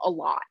about him a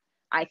lot,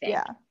 I think.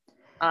 Yeah.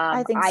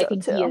 I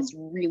think he is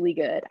really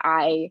good.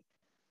 I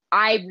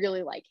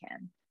really like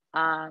him.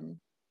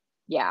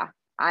 Yeah,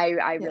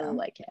 I really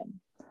like him.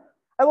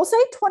 I will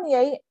say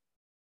 28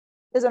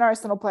 is an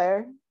Arsenal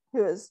player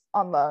who is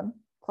on loan.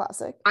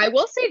 Classic. I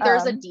will say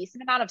there's a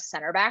decent amount of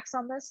center backs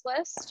on this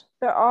list.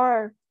 There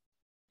are.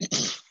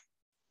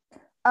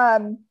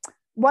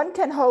 One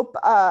can hope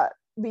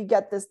we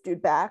get this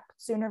dude back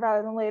sooner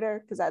rather than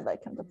later because I'd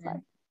like him to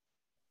play.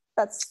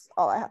 That's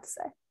all I have to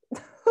say.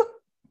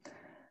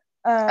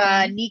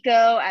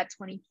 Nico at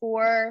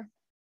 24.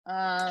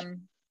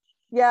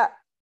 Yeah.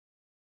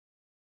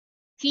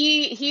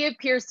 He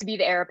appears to be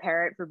the heir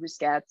apparent for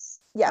Busquets.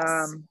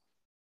 Yes.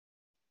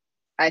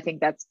 I think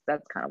that's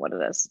kind of what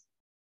it is.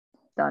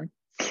 Done.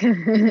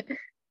 There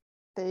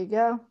you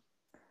go.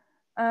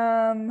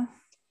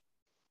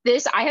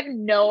 This, I have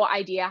no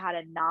idea how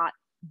to not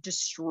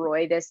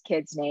destroy this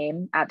kid's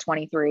name at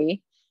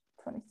 23.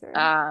 23.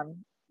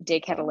 De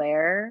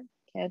Ketelaere.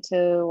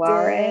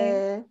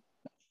 Ketelaere.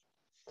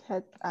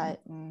 I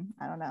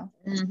don't know.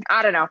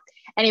 I don't know.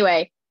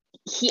 Anyway,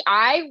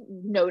 I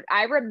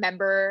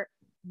remember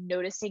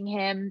noticing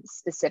him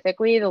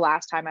specifically the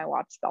last time I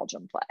watched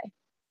Belgium play.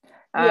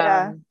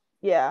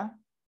 Yeah.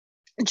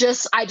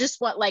 I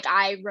just want, like,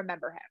 I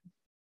remember him.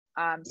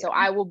 So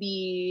I'll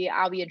be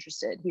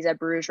interested. He's at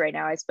Bruges right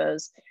now, I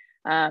suppose.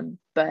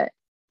 But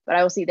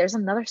I will see. There's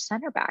another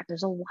center back.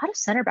 There's a lot of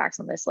center backs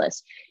on this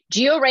list.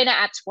 Gio Reyna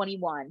at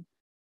 21.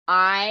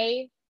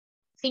 I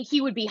think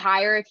he would be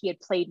higher if he had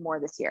played more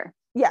this year.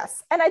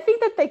 Yes. And I think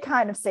that they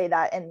kind of say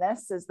that in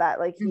this, is that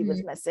like he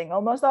was missing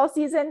almost all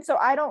season. So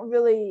I don't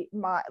really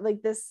mind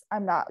like this.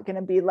 I'm not going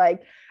to be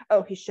like,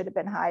 oh, he should have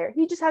been higher.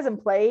 He just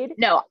hasn't played.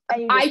 No,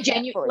 I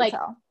genuinely like,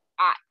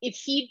 if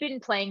he'd been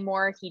playing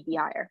more, he'd be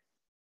higher.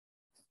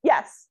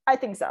 Yes, I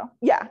think so.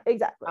 Yeah,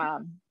 exactly.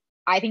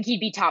 I think he'd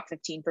be top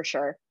 15 for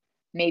sure.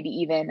 Maybe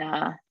even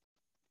higher.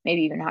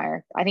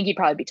 I think he'd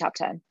probably be top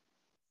 10.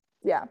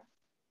 Yeah.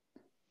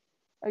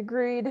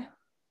 Agreed.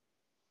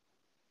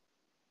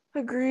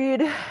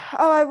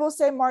 Oh, I will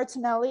say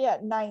Martinelli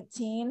at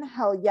 19.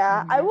 Hell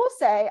yeah. I will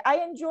say I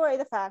enjoy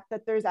the fact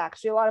that there's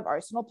actually a lot of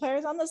Arsenal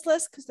players on this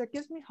list because that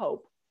gives me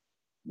hope.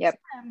 Yep.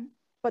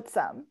 But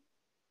some.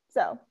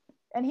 So,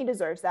 and he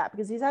deserves that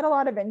because he's had a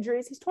lot of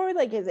injuries. He's tore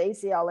like his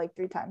ACL like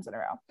 3 times in a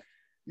row.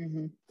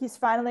 He's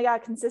finally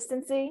got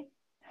consistency.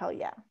 Hell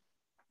yeah.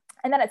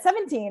 And then at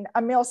 17,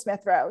 Emil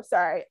Smith-Rowe.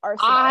 Sorry,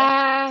 Arsenal.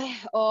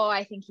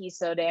 I think he's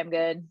so damn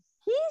good.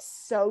 He's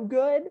so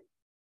good.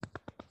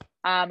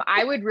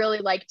 I would really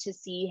like to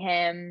see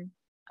him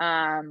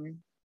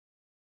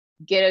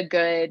get a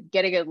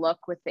good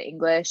look with the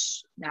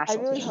English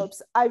national team.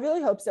 I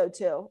really hope so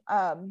too.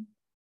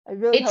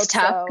 It's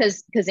tough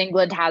because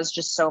England has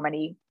just so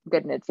many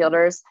good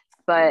midfielders,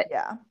 but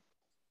yeah.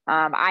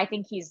 I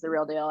think he's the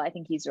real deal. I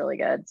think he's really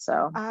good.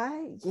 So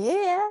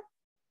yeah.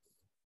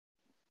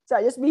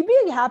 So just me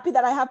being happy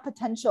that I have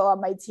potential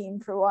on my team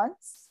for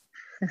once.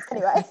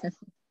 Anyway.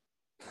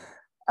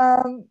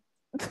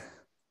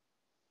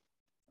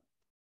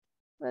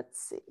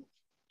 Let's see.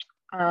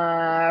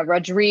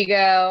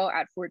 Rodrigo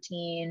at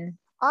 14.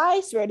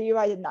 I swear to you,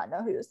 I did not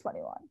know he was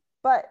 21.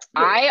 But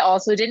I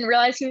also didn't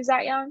realize he was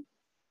that young.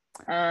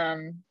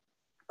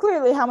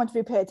 Clearly how much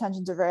we pay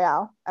attention to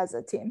Real as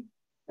a team,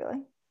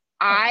 really.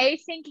 I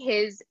think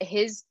his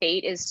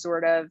fate is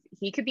sort of,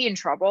 he could be in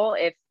trouble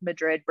if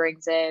Madrid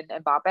brings in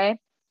Mbappe.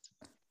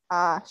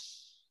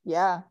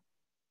 Yeah.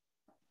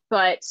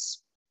 But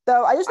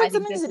though I just read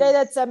something today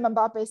that said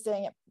Mbappe is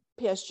staying at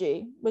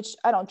PSG, which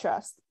I don't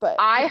trust. But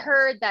I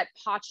heard that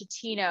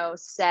Pochettino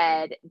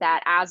said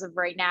that as of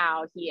right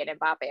now, he and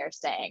Mbappe are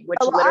staying, which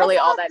literally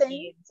all that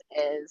means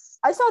is.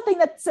 I saw a thing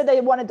that said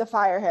they wanted to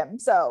fire him.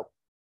 So.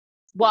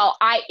 Well,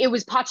 it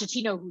was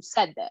Pochettino who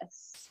said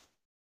this.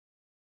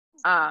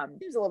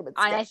 Seems a little bit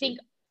and sketchy.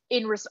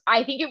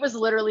 I think it was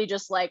literally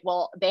just like,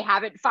 well, they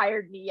haven't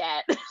fired me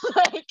yet,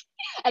 like,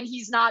 and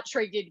he's not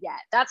traded yet.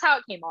 That's how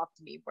it came off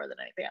to me more than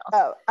anything else.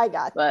 Oh, I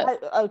got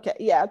But okay,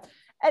 yeah.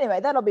 Anyway,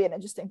 that'll be an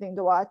interesting thing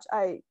to watch.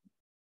 I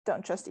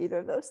don't trust either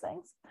of those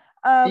things.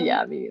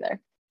 Yeah, me either.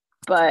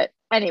 But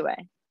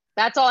anyway,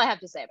 that's all I have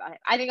to say about him.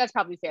 I think that's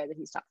probably fair that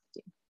he's top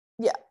 15.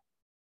 Yeah.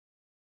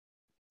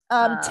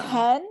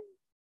 10.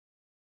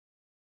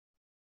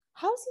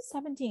 How is he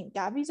 17?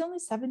 Gabby's only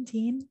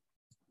 17.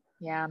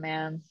 Yeah,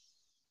 man.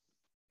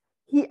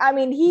 He's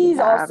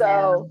Yeah, also,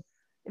 man.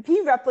 if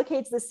he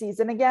replicates the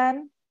season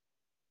again.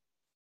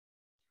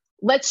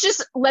 Let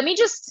me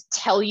just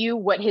tell you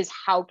what his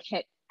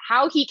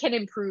how he can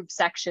improve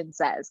section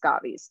says,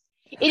 Gavies.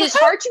 It is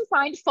hard to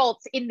find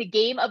faults in the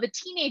game of a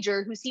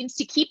teenager who seems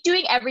to keep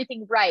doing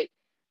everything right.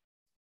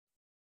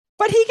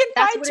 But he can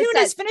That's fine tune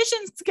his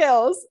finishing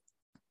skills.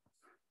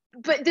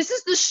 But this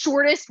is the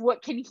shortest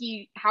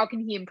how can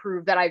he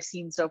improve that I've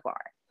seen so far.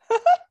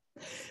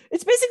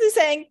 It's basically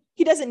saying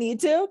he doesn't need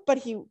to, but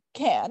he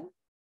can.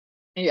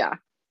 Yeah.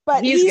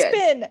 But he's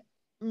been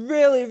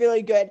really,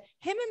 really good.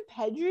 Him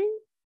and Pedri.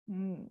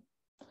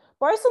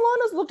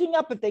 Barcelona's looking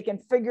up if they can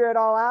figure it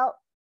all out.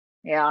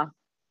 Yeah.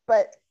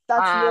 But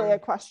that's really a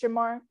question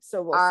mark.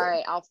 So we'll see. All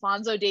right.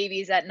 Alphonso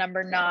Davies at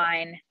number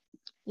 9.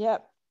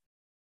 Yep.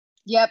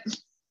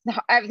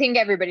 I think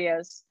everybody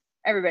knows.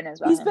 Everybody knows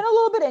about He's him. been a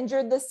little bit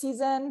injured this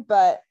season,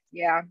 but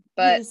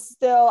he's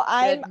still.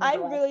 I'm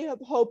really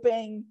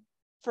hoping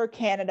for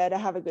Canada to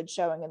have a good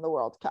showing in the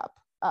World Cup.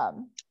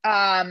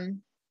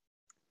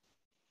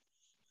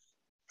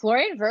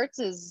 Florian Wirtz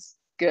is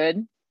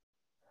good.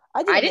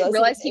 I didn't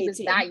realize he was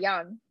that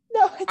young.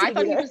 No, I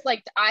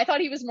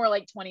thought he was more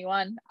like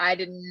 21. I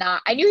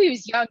knew he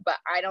was young, but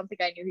I don't think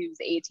I knew he was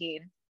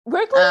 18.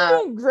 We're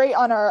doing great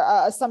on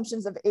our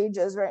assumptions of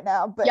ages right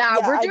now, but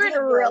we're doing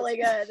really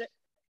good.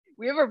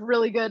 We have a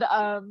really good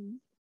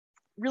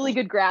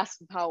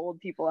grasp of how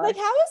old people are. Like,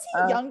 how is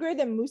he younger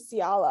than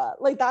Musiala?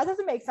 Like, that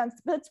doesn't make sense.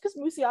 But it's because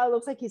Musiala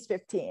looks like he's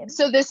 15.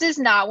 So this is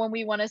not when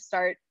we want to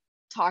start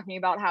talking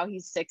about how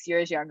he's 6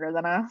 years younger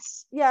than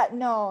us. Yeah,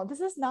 no, this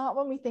is not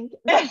when we think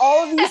that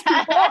all of these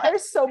people are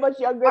so much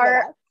younger than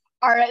us.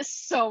 Are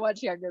so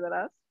much younger than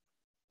us.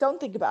 Don't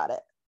think about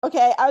it.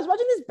 Okay, I was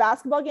watching this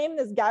basketball game.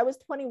 This guy was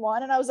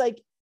 21, and I was like,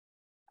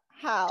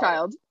 how?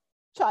 Child.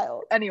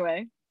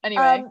 Anyway.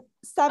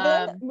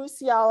 7,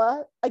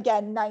 Musiala,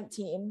 again,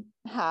 19.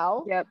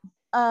 How? Yep.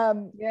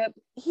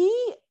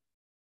 He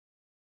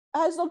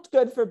has looked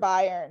good for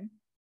Bayern.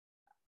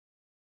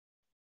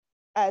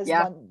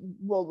 One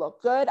will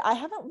look good. I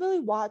haven't really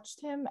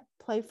watched him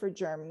play for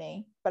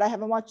Germany, but I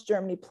haven't watched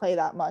Germany play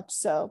that much,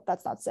 so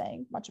that's not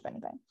saying much of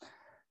anything.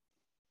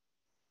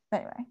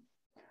 Anyway,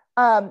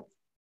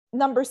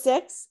 number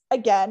 6,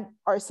 again,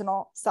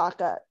 Arsenal,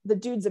 Saka. The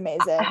dude's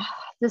amazing.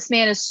 This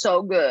man is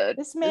so good.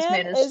 This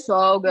man is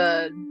so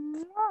good.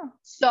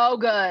 So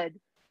good.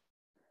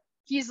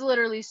 He's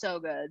literally so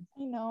good.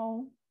 I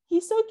know.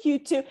 He's so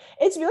cute too.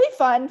 It's really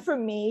fun for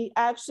me,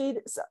 actually,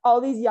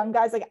 all these young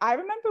guys. Like, I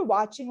remember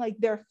watching like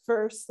their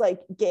first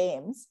like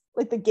games,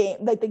 like the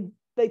games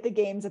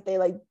that they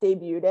like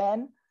debuted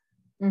in.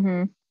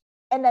 Mm-hmm.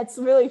 And that's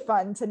really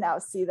fun to now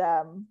see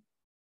them.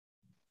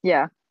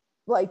 Yeah.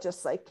 Like,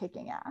 just like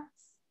kicking ass.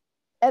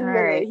 And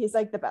literally, he's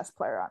like the best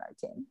player on our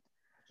team.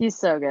 He's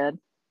so good.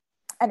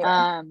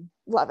 Anyway,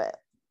 love it.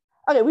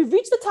 Okay, we've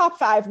reached the top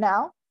 5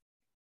 now.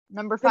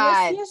 Number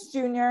 5. Vinicius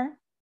Jr.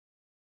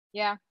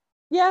 Yeah,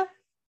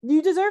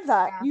 you deserve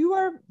that. Yeah. You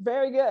are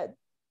very good.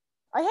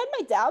 I had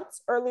my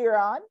doubts earlier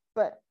on,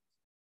 but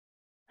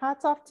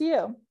hats off to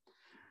you.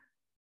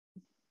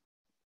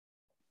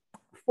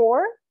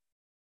 4,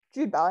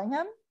 Jude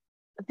Bellingham.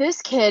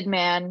 This kid,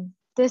 man.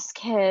 This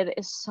kid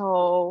is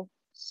so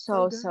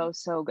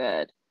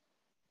good.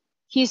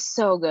 He's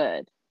so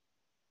good.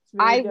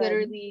 Really good.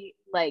 Literally,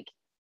 like,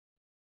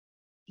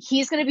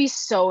 he's going to be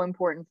so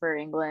important for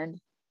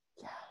England.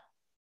 Yeah.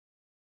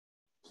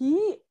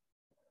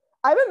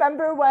 I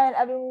remember when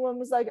everyone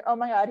was like, oh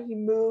my God, he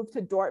moved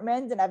to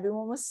Dortmund, and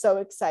everyone was so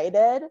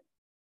excited.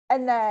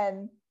 And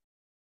then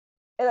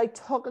it like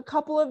took a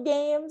couple of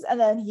games, and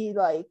then he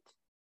like.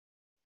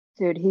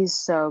 Dude, he's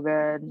so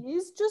good.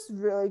 He's just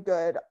really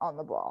good on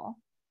the ball.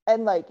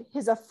 And like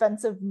his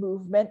offensive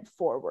movement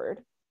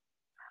forward.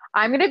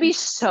 I'm going to be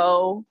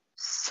so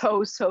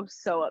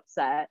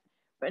upset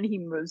when he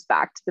moves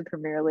back to the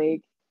Premier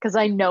League, because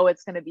I know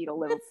it's going to be to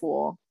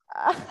Liverpool.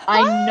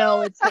 I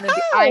know it's going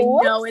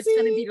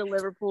to be to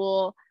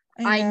Liverpool.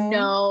 I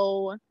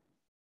know.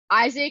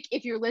 Isaac,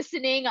 if you're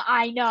listening,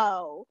 I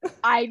know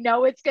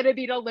it's going to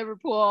be to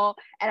Liverpool,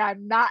 and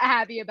I'm not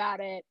happy about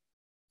it.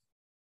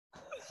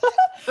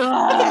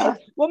 Okay,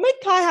 we'll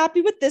make Kai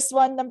happy with this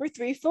one. Number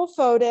 3, Phil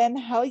Foden.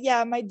 Hell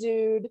yeah, my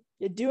dude.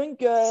 You're doing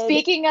good.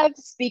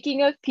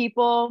 Speaking of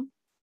people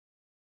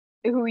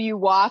who you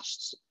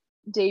watched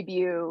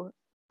debut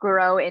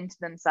grow into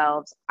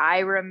themselves, I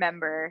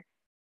remember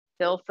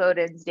Phil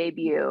Foden's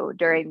debut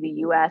during the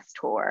US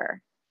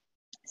tour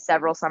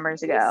several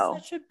summers ago.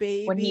 Such a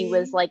baby. When he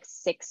was like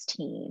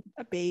 16.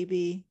 A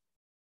baby.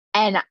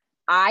 And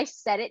I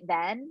said it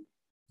then.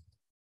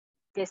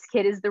 This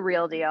kid is the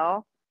real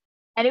deal.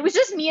 And it was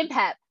just me and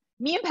Pep.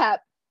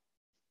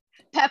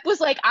 Pep was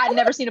like, I've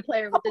never seen a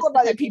player with this couple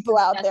of other people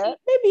out there,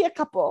 maybe a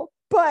couple,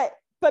 but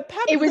Pep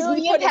it was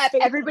really me and Pep.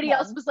 Everybody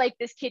else was like,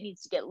 this kid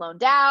needs to get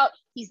loaned out.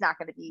 He's not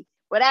going to be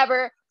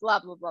whatever, blah,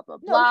 blah, blah, blah,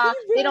 blah.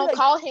 Really, they don't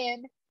call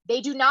him,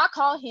 they do not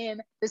call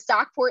him the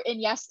Stockport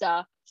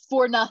Iniesta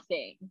for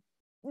nothing.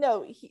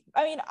 No,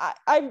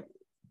 I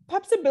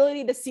Pep's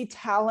ability to see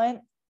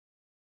talent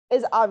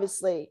is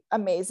obviously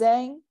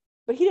amazing,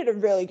 but he did a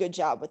really good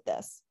job with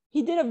this.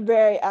 He did a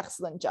very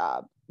excellent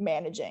job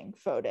managing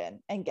Foden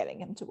and getting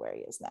him to where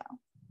he is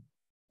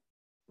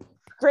now.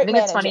 Great. I think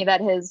it's funny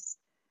that his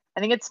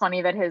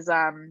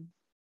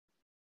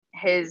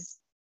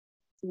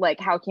like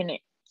how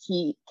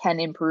he can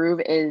improve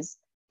is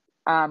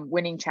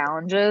winning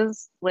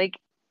challenges. Like,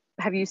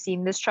 have you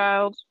seen this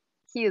child?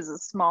 He is a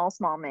small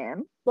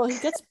man. Well, he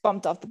gets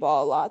bumped off the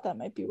ball a lot. That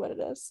might be what it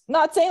is.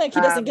 Not saying like he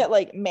doesn't get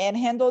like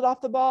manhandled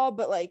off the ball,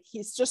 but like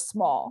he's just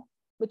small,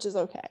 which is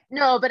okay.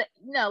 No,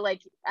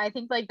 like I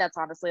think like that's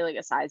honestly like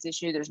a size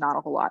issue. There's not a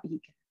whole lot he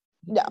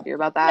can do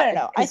about that.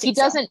 No. I think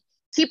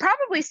he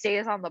probably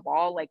stays on the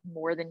ball like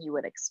more than you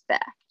would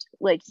expect.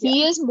 Like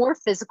he is more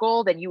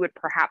physical than you would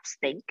perhaps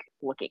think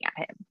looking at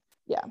him.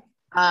 Yeah.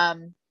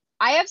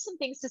 I have some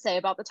things to say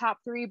about the top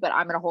three, but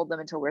I'm going to hold them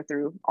until we're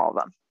through all of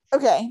them.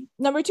 Okay.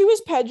 Number 2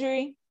 is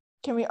Pedri.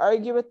 Can we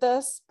argue with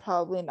this?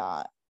 Probably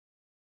not.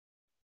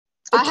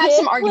 I have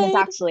some arguments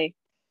actually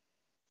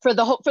for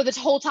the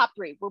whole top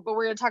three, but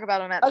we're going to talk about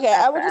them. Okay,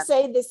 I would just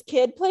say this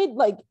kid played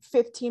like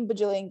 15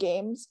 bajillion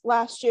games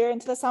last year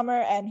into the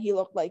summer, and he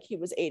looked like he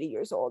was 80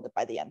 years old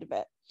by the end of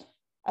it.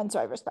 And so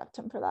I respect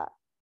him for that.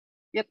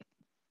 Yep.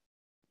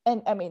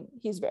 And I mean,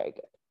 he's very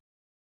good.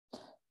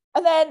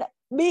 And then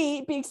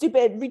me, being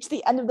stupid, reached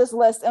the end of this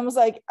list and was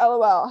like,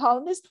 LOL,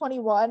 Haaland is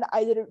 21.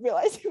 I didn't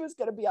realize he was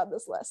going to be on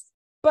this list.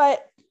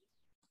 But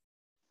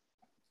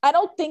I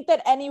don't think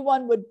that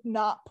anyone would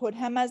not put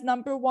him as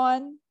number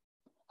 1.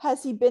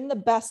 Has he been the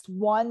best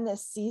one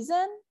this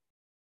season?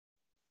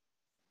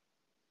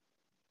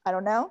 I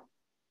don't know.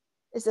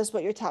 Is this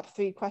what your top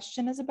 3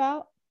 question is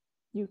about?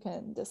 You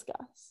can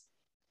discuss.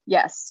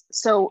 Yes.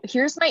 So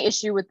here's my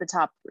issue with the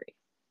top 3.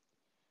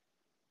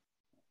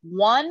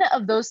 One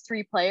of those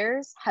 3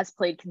 players has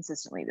played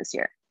consistently this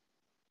year,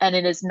 and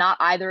it is not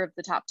either of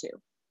the top 2.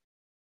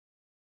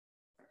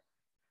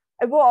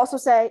 I will also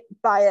say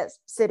bias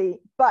City,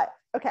 but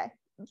okay.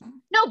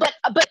 No, but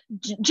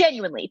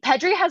genuinely,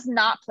 Pedri has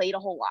not played a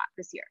whole lot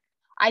this year.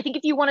 I think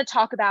if you want to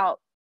talk about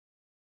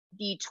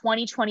the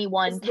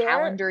 2021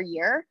 calendar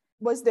year,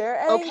 was there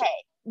a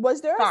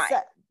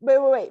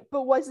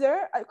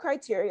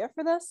criteria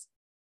for this?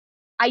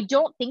 I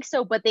don't think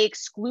so, but they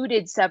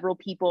excluded several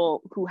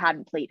people who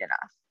hadn't played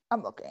enough.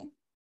 I'm looking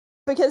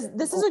because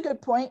this is a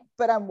good point,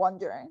 but I'm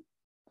wondering.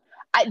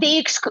 They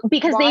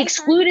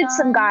excluded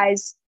some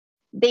guys.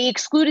 They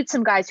excluded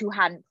some guys who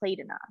hadn't played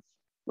enough,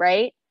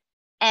 right?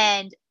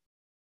 And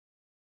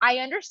I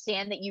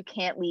understand that you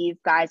can't leave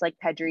guys like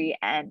Pedri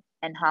and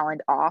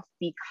Haaland off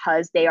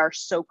because they are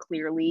so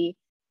clearly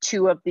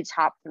 2 of the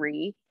top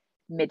 3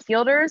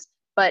 midfielders,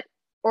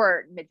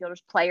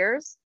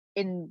 players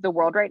in the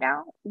world right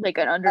now, like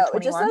an under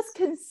 21. It just says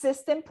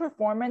consistent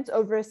performance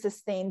over a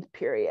sustained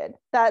period.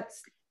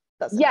 That's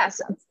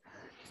yes,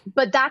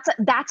 but that's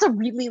a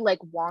really like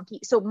wonky.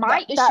 So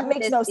my issue that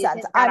makes no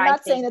sense. I'm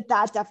not saying that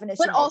definition.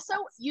 But also,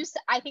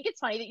 I think it's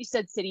funny that you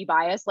said City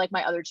bias. Like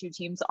my other 2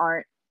 teams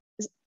aren't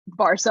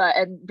Barca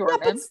and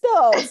Dortmund. Yeah, but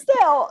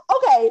still,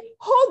 okay.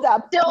 Hold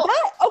up.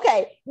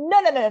 Okay,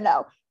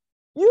 no.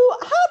 You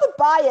have a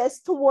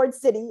bias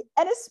towards City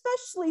and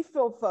especially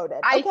Phil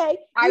Foden. Okay,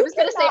 I was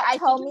going to say I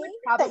think you would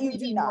probably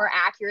be more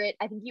accurate.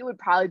 I think you would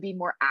probably be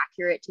more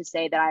accurate to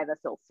say that I have a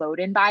Phil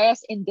Foden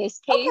bias in this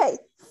case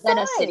than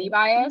a City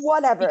bias.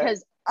 Whatever.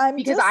 Because I am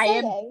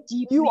deeply,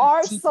 you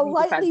are deeply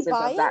slightly biased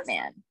of that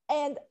man,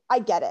 and I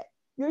get it.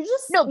 You're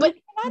just no, but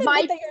you cannot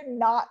admit that you're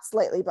not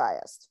slightly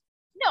biased.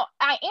 No,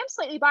 I am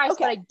slightly biased,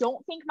 but I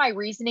don't think my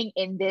reasoning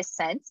in this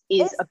sense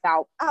is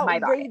about my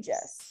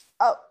bias.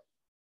 Oh.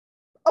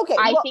 Okay.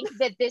 I think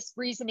that this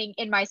reasoning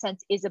in my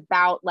sense is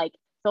about like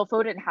Phil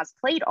Foden has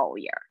played all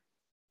year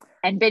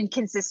and been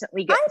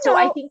consistently good.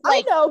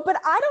 I know, but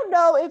I don't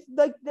know if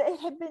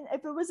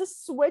if it was a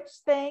switch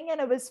thing and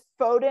it was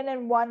Foden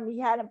in 1, he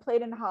hadn't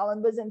played and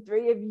Haaland was in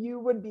 3, if you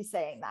would be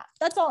saying that.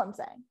 That's all I'm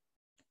saying.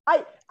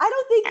 I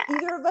don't think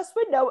either of us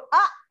would know.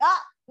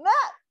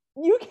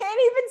 You can't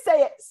even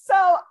say it.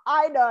 So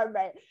I know I'm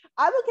right.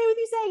 I'm okay with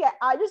you saying it.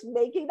 I'm just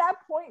making that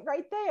point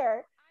right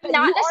there.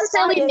 Not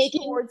necessarily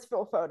making towards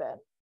Phil Foden.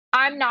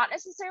 I'm not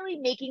necessarily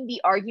making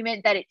the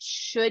argument that it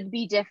should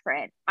be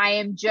different. I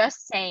am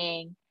just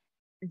saying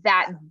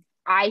that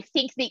I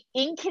think the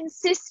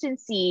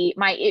inconsistency,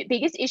 my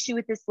biggest issue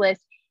with this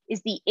list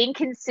is the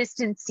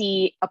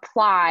inconsistency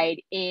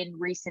applied in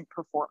recent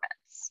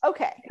performance.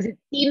 Okay. Because it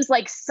seems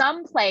like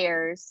some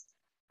players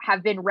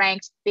have been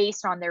ranked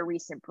based on their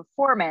recent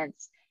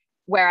performance,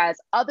 whereas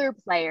other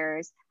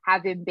players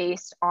have been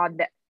based on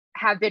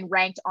have been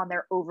ranked on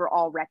their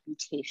overall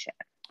reputation.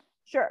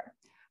 Sure.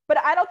 But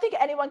I don't think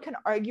anyone can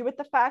argue with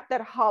the fact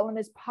that Haaland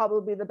is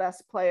probably the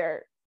best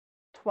player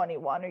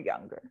 21 or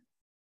younger.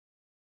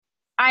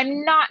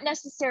 I'm not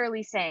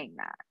necessarily saying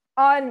that.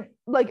 On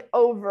like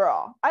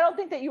overall. I don't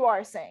think that you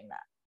are saying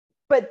that.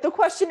 But the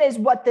question is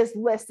what this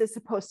list is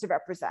supposed to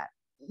represent.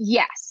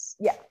 Yes.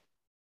 Yeah.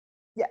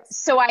 Yes.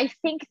 So I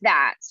think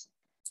that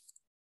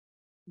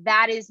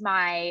is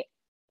my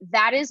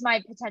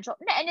potential,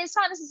 and it's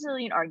not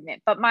necessarily an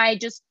argument, but my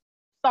just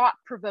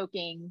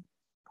thought-provoking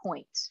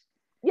point.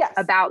 Yes.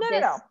 About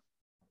this. No.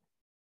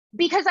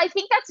 Because I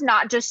think that's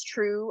not just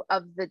true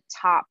of the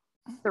top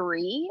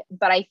 3,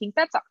 but I think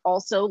that's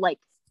also like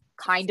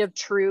kind of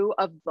true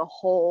of the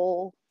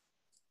whole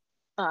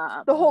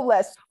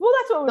list. Well,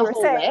 that's what we were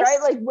saying, list.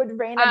 Right? Like, would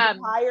Reina be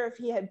higher if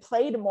he had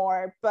played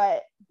more?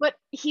 But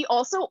he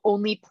also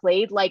only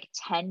played like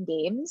 10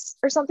 games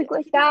or something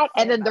like that.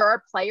 And then there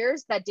are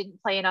players that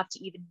didn't play enough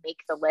to even make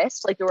the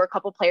list. Like, there were a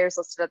couple players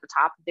listed at the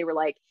top. They were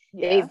like,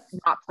 they've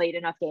not played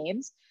enough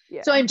games.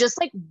 Yeah. So I'm just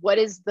like, what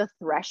is the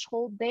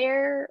threshold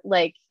there?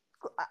 Like,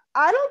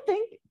 I don't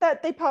think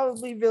that they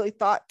probably really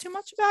thought too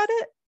much about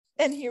it.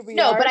 And here we are.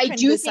 No, but I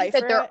do think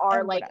that there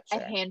are like a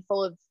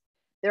handful of,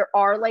 there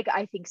are like,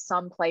 I think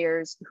some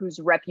players whose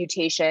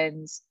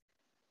reputations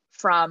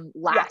from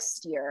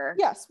last year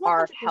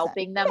are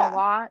helping them a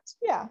lot.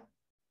 Yeah.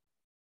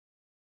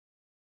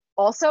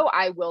 Also,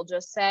 I will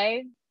just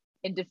say,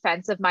 in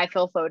defense of my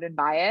Phil Foden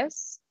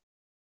bias,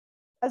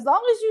 as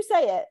long as you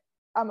say it,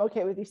 I'm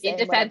okay with you saying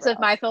it. In defense of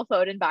my Phil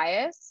Foden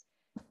bias,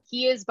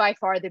 he is by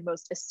far the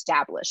most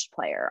established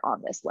player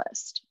on this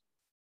list.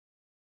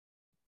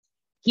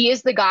 He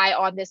is the guy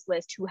on this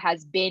list who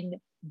has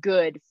been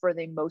good for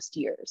the most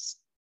years.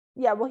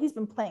 Yeah, well, he's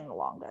been playing the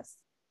longest.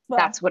 Well,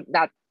 that's what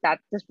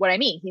I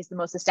mean. He's the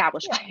most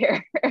established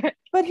player.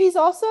 But he's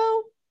also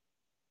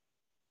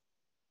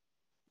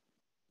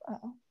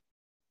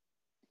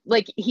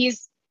like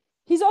he's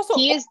also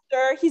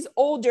older. He's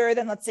older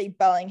than, let's say,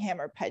 Bellingham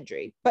or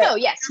Pedri. But no,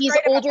 yes, he's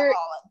older.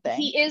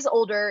 He is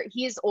older.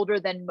 He is older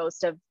than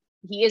most of.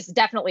 He is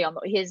definitely on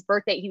his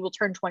birthday. He will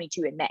turn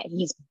 22 in May.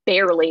 He's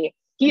barely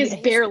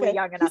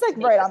young enough. He's like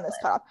right on this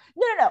cutoff.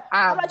 No.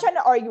 I'm not trying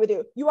to argue with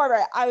you. You are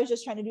right. I was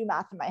just trying to do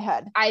math in my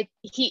head.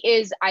 He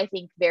is, I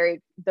think,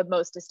 the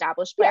most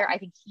established player. I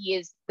think he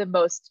is the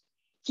most.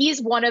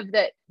 He's one of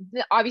the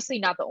obviously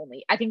not the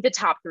only. I think the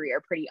top 3 are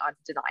pretty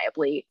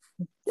undeniably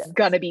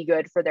gonna be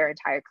good for their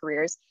entire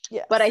careers.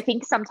 Yes. But I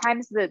think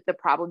sometimes the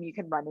problem you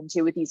can run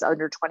into with these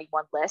under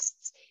 21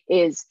 lists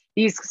is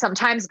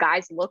sometimes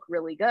guys look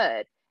really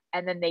good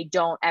and then they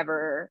don't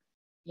ever,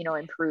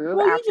 improve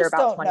after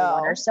about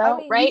 21 or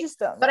so, right?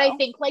 But I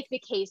think like the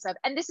case of,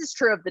 and this is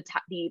true of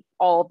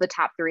all the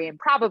top 3 and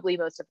probably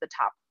most of the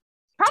top,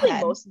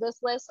 10. Most of this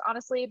list,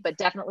 honestly, but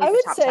definitely I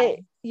would top say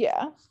 10.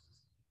 Yeah.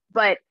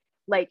 But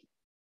like,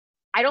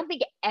 I don't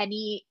think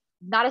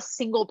not a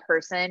single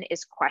person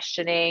is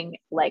questioning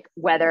like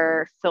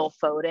whether Phil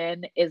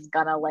Foden is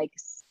gonna like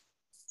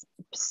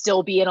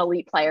still be an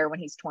elite player when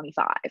he's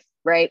 25,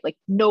 right? Like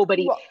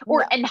nobody,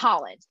 and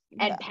Haaland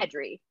and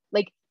Pedri,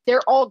 like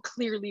they're all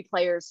clearly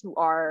players who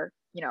are,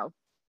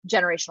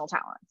 generational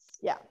talents.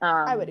 Yeah,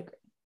 I would agree.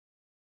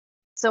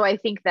 So I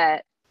think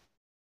that,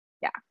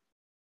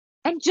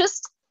 and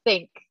just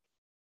think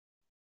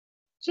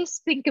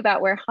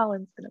about where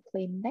Haaland's going to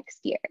play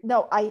next year.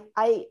 No, I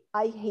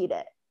hate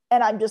it.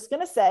 And I'm just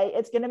going to say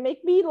it's going to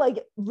make me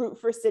like root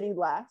for City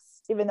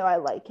less, even though I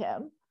like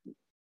him.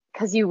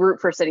 Because you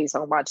root for City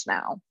so much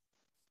now.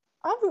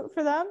 I'll root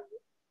for them.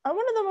 I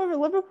wanted them over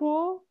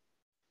Liverpool.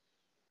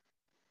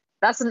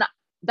 That's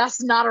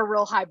not a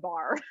real high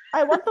bar.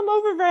 I want them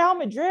over Real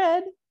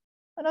Madrid.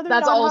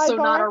 That's also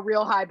not a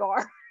real high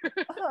bar.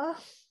 I'm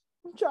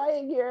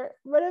trying here.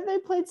 What if they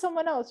played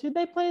someone else? Who'd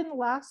they play in the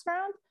last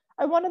round?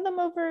 I wanted them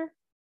over.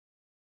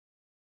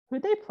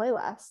 Who'd they play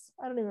last?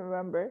 I don't even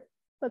remember.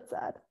 That's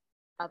sad.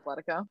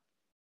 Atletico.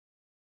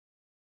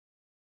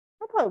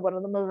 I probably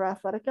wanted them over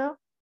Atletico.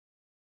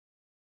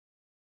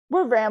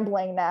 We're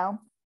rambling now.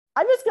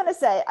 I'm just going to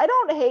say, I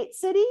don't hate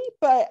City,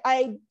 but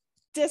I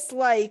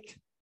dislike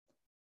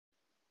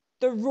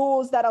the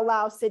rules that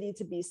allow City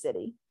to be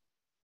City.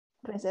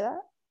 Can I say that?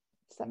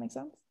 Does that make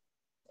sense?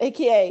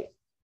 AKA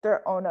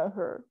their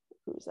owner,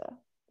 who's a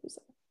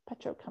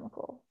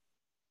petrochemical.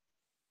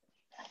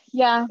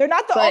 Yeah. They're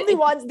not the only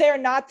ones. They're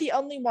not the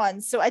only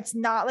ones. So it's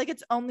not like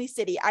it's only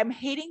City. I'm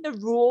hating the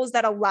rules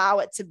that allow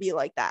it to be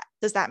like that.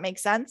 Does that make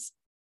sense?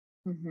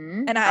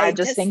 Mm-hmm. And I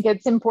just think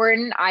it's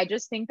important. I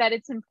just think that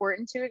it's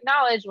important to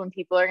acknowledge when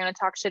people are going to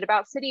talk shit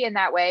about City in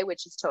that way,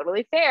 which is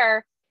totally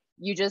fair.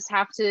 You just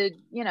have to,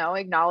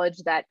 acknowledge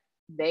that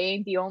they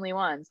ain't the only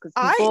ones, because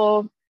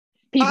people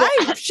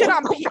shit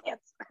on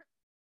fans.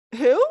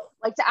 Who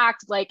like to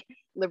act like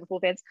Liverpool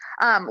fans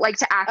like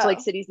to act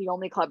like City's the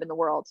only club in the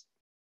world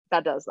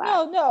that does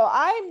that. No,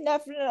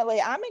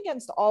 I'm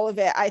against all of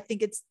it. I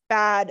think it's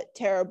bad,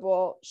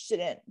 terrible,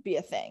 shouldn't be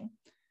a thing.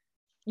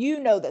 You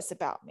know this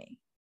about me.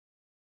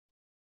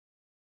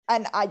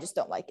 And I just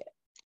don't like it.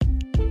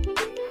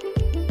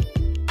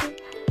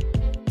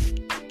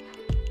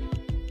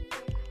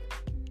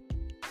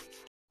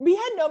 we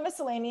had no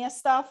miscellaneous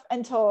stuff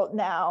until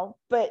now,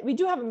 but we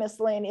do have a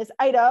miscellaneous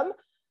item.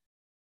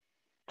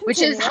 Which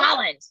is Continue.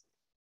 Haaland.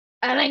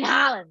 Erling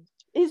Haaland.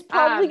 He's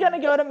probably going to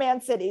go to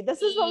Man City.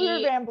 This is what we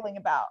were rambling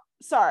about.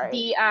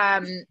 Sorry.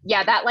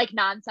 That like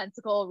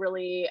nonsensical,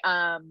 really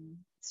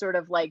sort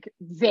of like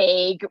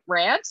vague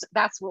rant.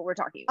 That's what we're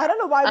talking about. I don't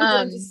know why we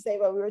didn't just say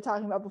what we were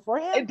talking about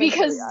beforehand.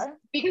 Because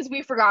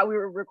we forgot we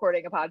were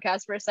recording a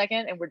podcast for a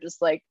second and we're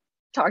just like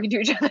talking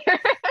to each other.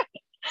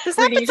 This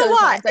happens a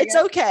lot. It's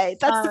okay.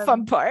 That's the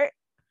fun part.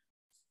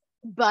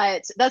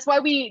 But that's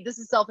why this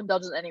is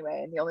self-indulgent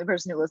anyway. And the only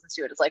person who listens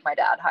to it is like my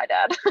dad. Hi,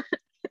 Dad.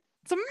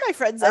 Some of my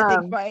friends, I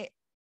think, might.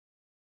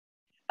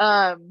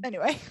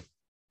 Anyway.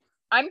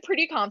 I'm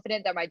pretty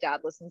confident that my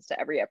dad listens to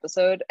every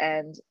episode,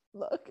 and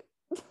look,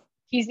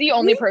 he's the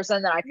only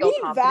person that I feel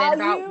confident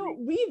about.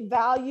 We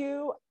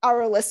value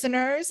our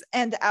listeners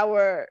and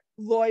our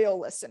loyal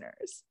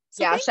listeners.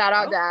 So yeah, shout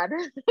out, Dad.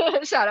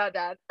 Shout out,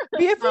 Dad.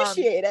 We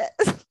appreciate it.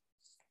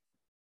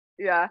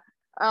 Yeah.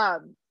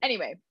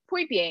 Anyway,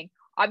 point being,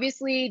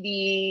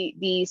 obviously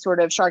the sort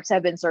of Sharks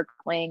have been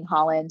circling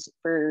Haaland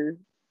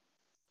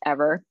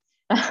forever.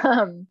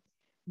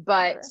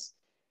 But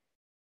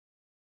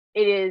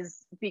it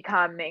is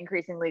become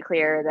increasingly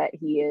clear that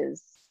he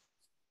is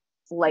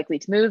likely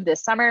to move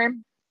this summer.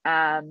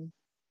 And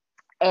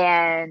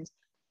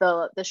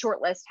the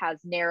short list has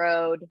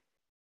narrowed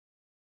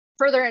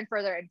further and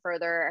further and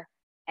further.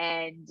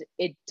 And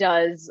it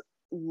does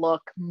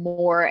look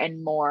more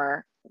and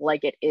more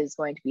like it is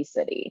going to be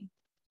City.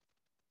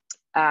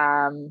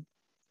 I'm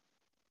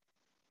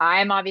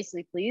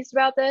obviously pleased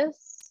about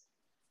this.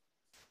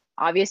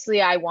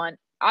 Obviously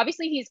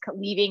he's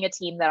leaving a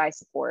team that I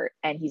support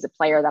and he's a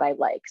player that I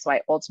like. So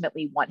I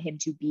ultimately want him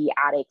to be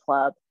at a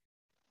club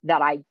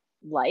that I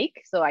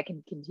like so I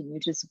can continue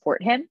to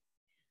support him.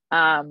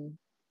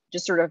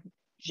 Just sort of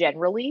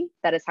generally,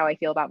 that is how I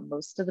feel about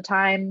most of the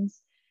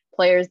times.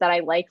 Players that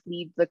I like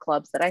leave the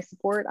clubs that I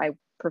support. I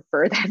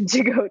prefer them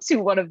to go to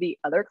one of the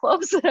other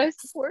clubs that I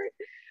support.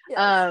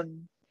 Yes.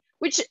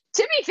 Which,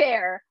 to be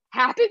fair,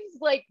 happens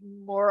like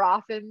more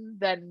often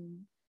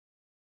than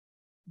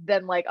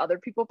like other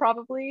people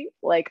probably.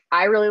 Like,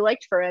 I really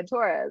liked Ferran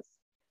Torres.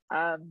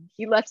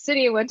 He left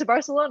City and went to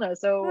Barcelona,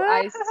 so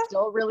I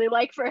still really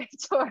like Ferran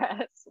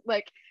Torres.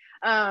 Like,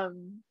 I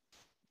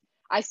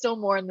still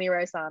mourn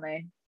Leroy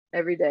Sané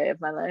every day of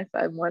my life.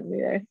 I mourn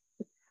Leroy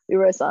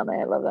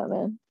Sané. I love that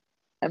man.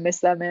 I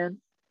miss that man.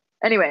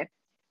 Anyway,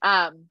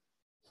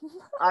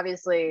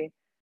 obviously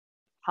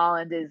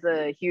Haaland is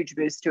a huge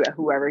boost to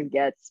whoever he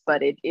gets,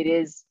 but it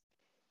is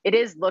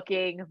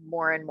looking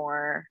more and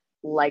more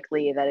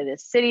likely that it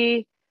is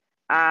City.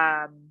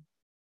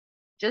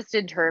 Just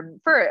in term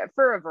for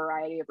a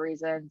variety of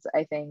reasons.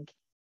 I think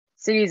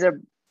City's a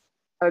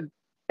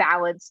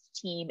balanced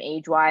team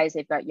age-wise.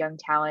 They've got young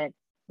talent,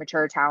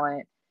 mature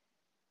talent.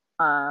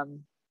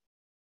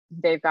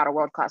 They've got a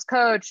world-class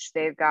coach.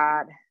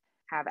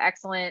 Have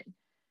excellent,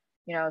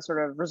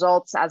 sort of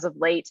results as of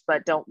late,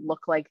 but don't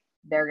look like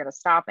they're going to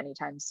stop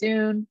anytime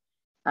soon.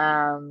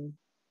 Good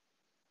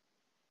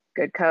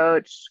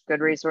coach,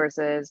 good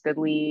resources, good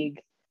league.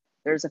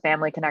 There's a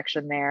family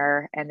connection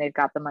there, and they've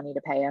got the money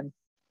to pay him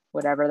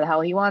whatever the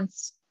hell he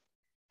wants.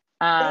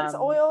 Thanks,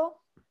 oil.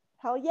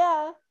 Hell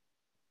yeah.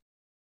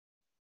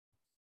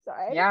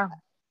 Sorry. Yeah.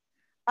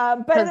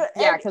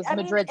 Because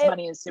Madrid's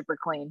money is super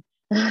clean.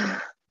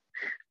 But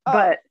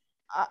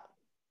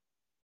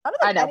I don't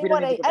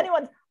think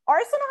anyone.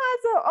 Arsenal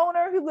has an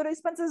owner who literally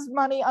spends his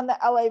money on the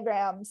LA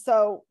Rams,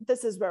 so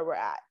this is where we're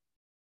at.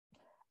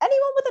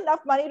 Anyone with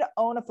enough money to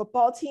own a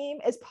football team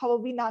is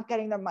probably not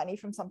getting their money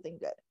from something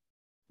good.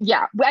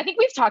 Yeah, I think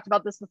we've talked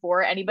about this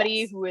before.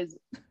 Anybody who is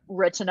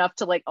rich enough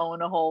to like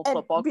own a whole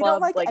football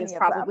club is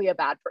probably a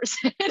bad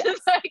person. Yes.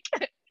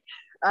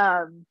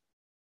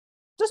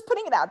 Just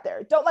putting it out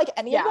there. Don't like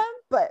any of them,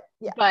 but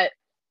yeah. But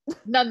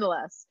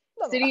nonetheless,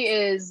 City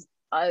is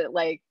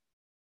like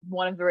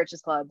one of the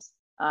richest clubs.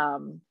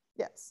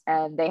 Yes.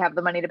 And they have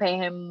the money to pay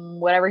him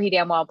whatever he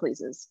damn well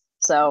pleases.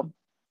 So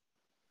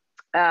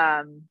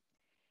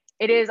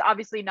it is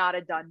obviously not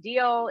a done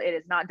deal. It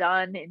is not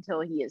done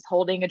until he is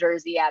holding a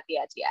jersey at the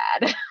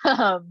Etihad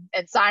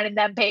and signing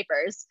them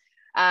papers.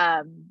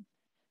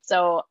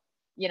 So,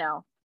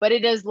 but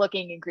it is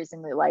looking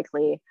increasingly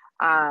likely.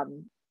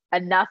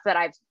 Enough that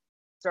I'm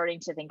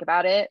starting to think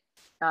about it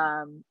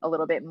a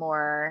little bit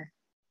more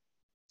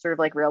sort of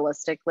like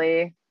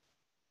realistically,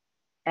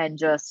 and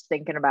just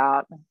thinking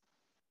about,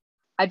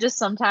 I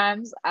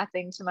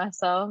think to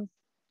myself,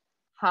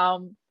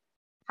 how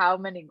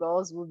many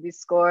goals would be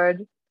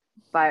scored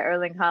by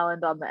Erling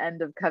Haaland on the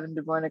end of Kevin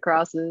De Bruyne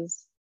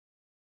crosses.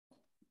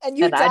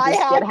 And I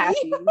just get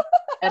happy.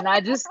 And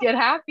I just get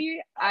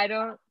happy.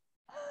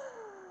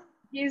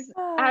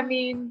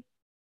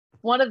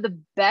 One of the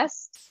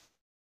best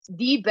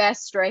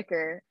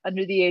striker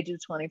under the age of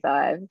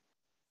 25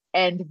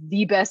 and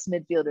the best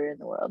midfielder in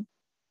the world.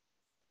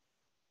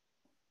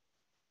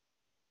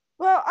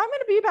 Well, I'm going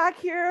to be back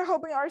here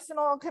hoping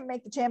Arsenal can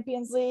make the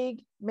Champions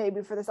League,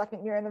 maybe for the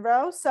second year in a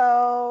row.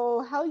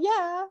 So hell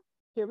yeah,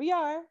 here we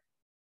are.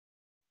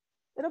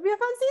 It'll be a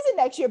fun season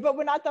next year, but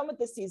we're not done with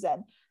this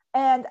season.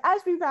 And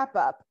as we wrap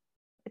up,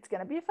 it's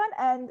going to be a fun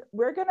end.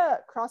 We're going to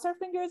cross our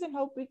fingers and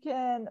hope we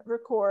can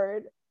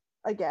record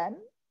again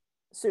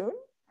soon.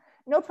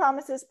 No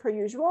promises per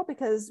usual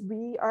because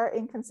we are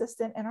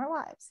inconsistent in our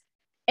lives.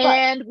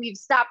 And we've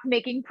stopped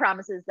making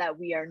promises that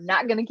we are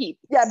not going to keep.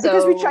 Yeah,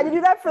 because we tried to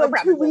do that for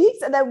like 2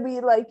 weeks and then we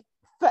like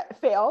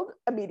failed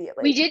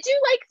immediately. We did do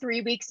like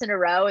 3 weeks in a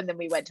row and then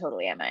we went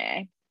totally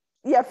MIA.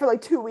 Yeah, for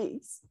like 2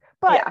 weeks.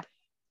 But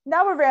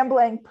now we're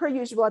rambling per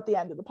usual at the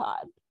end of the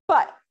pod.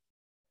 But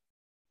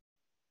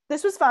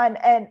this was fun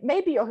and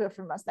maybe you'll hear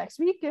from us next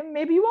week and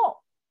maybe you won't.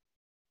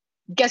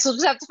 Guess we'll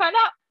just have to find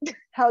out.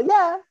 Hell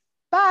yeah.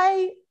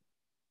 Bye.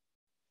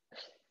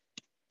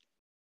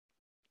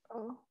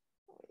 Oh.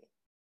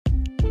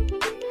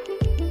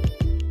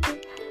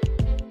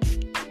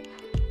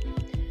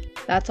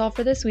 That's all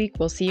for this week.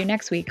 We'll see you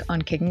next week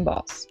on Kicking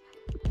Balls.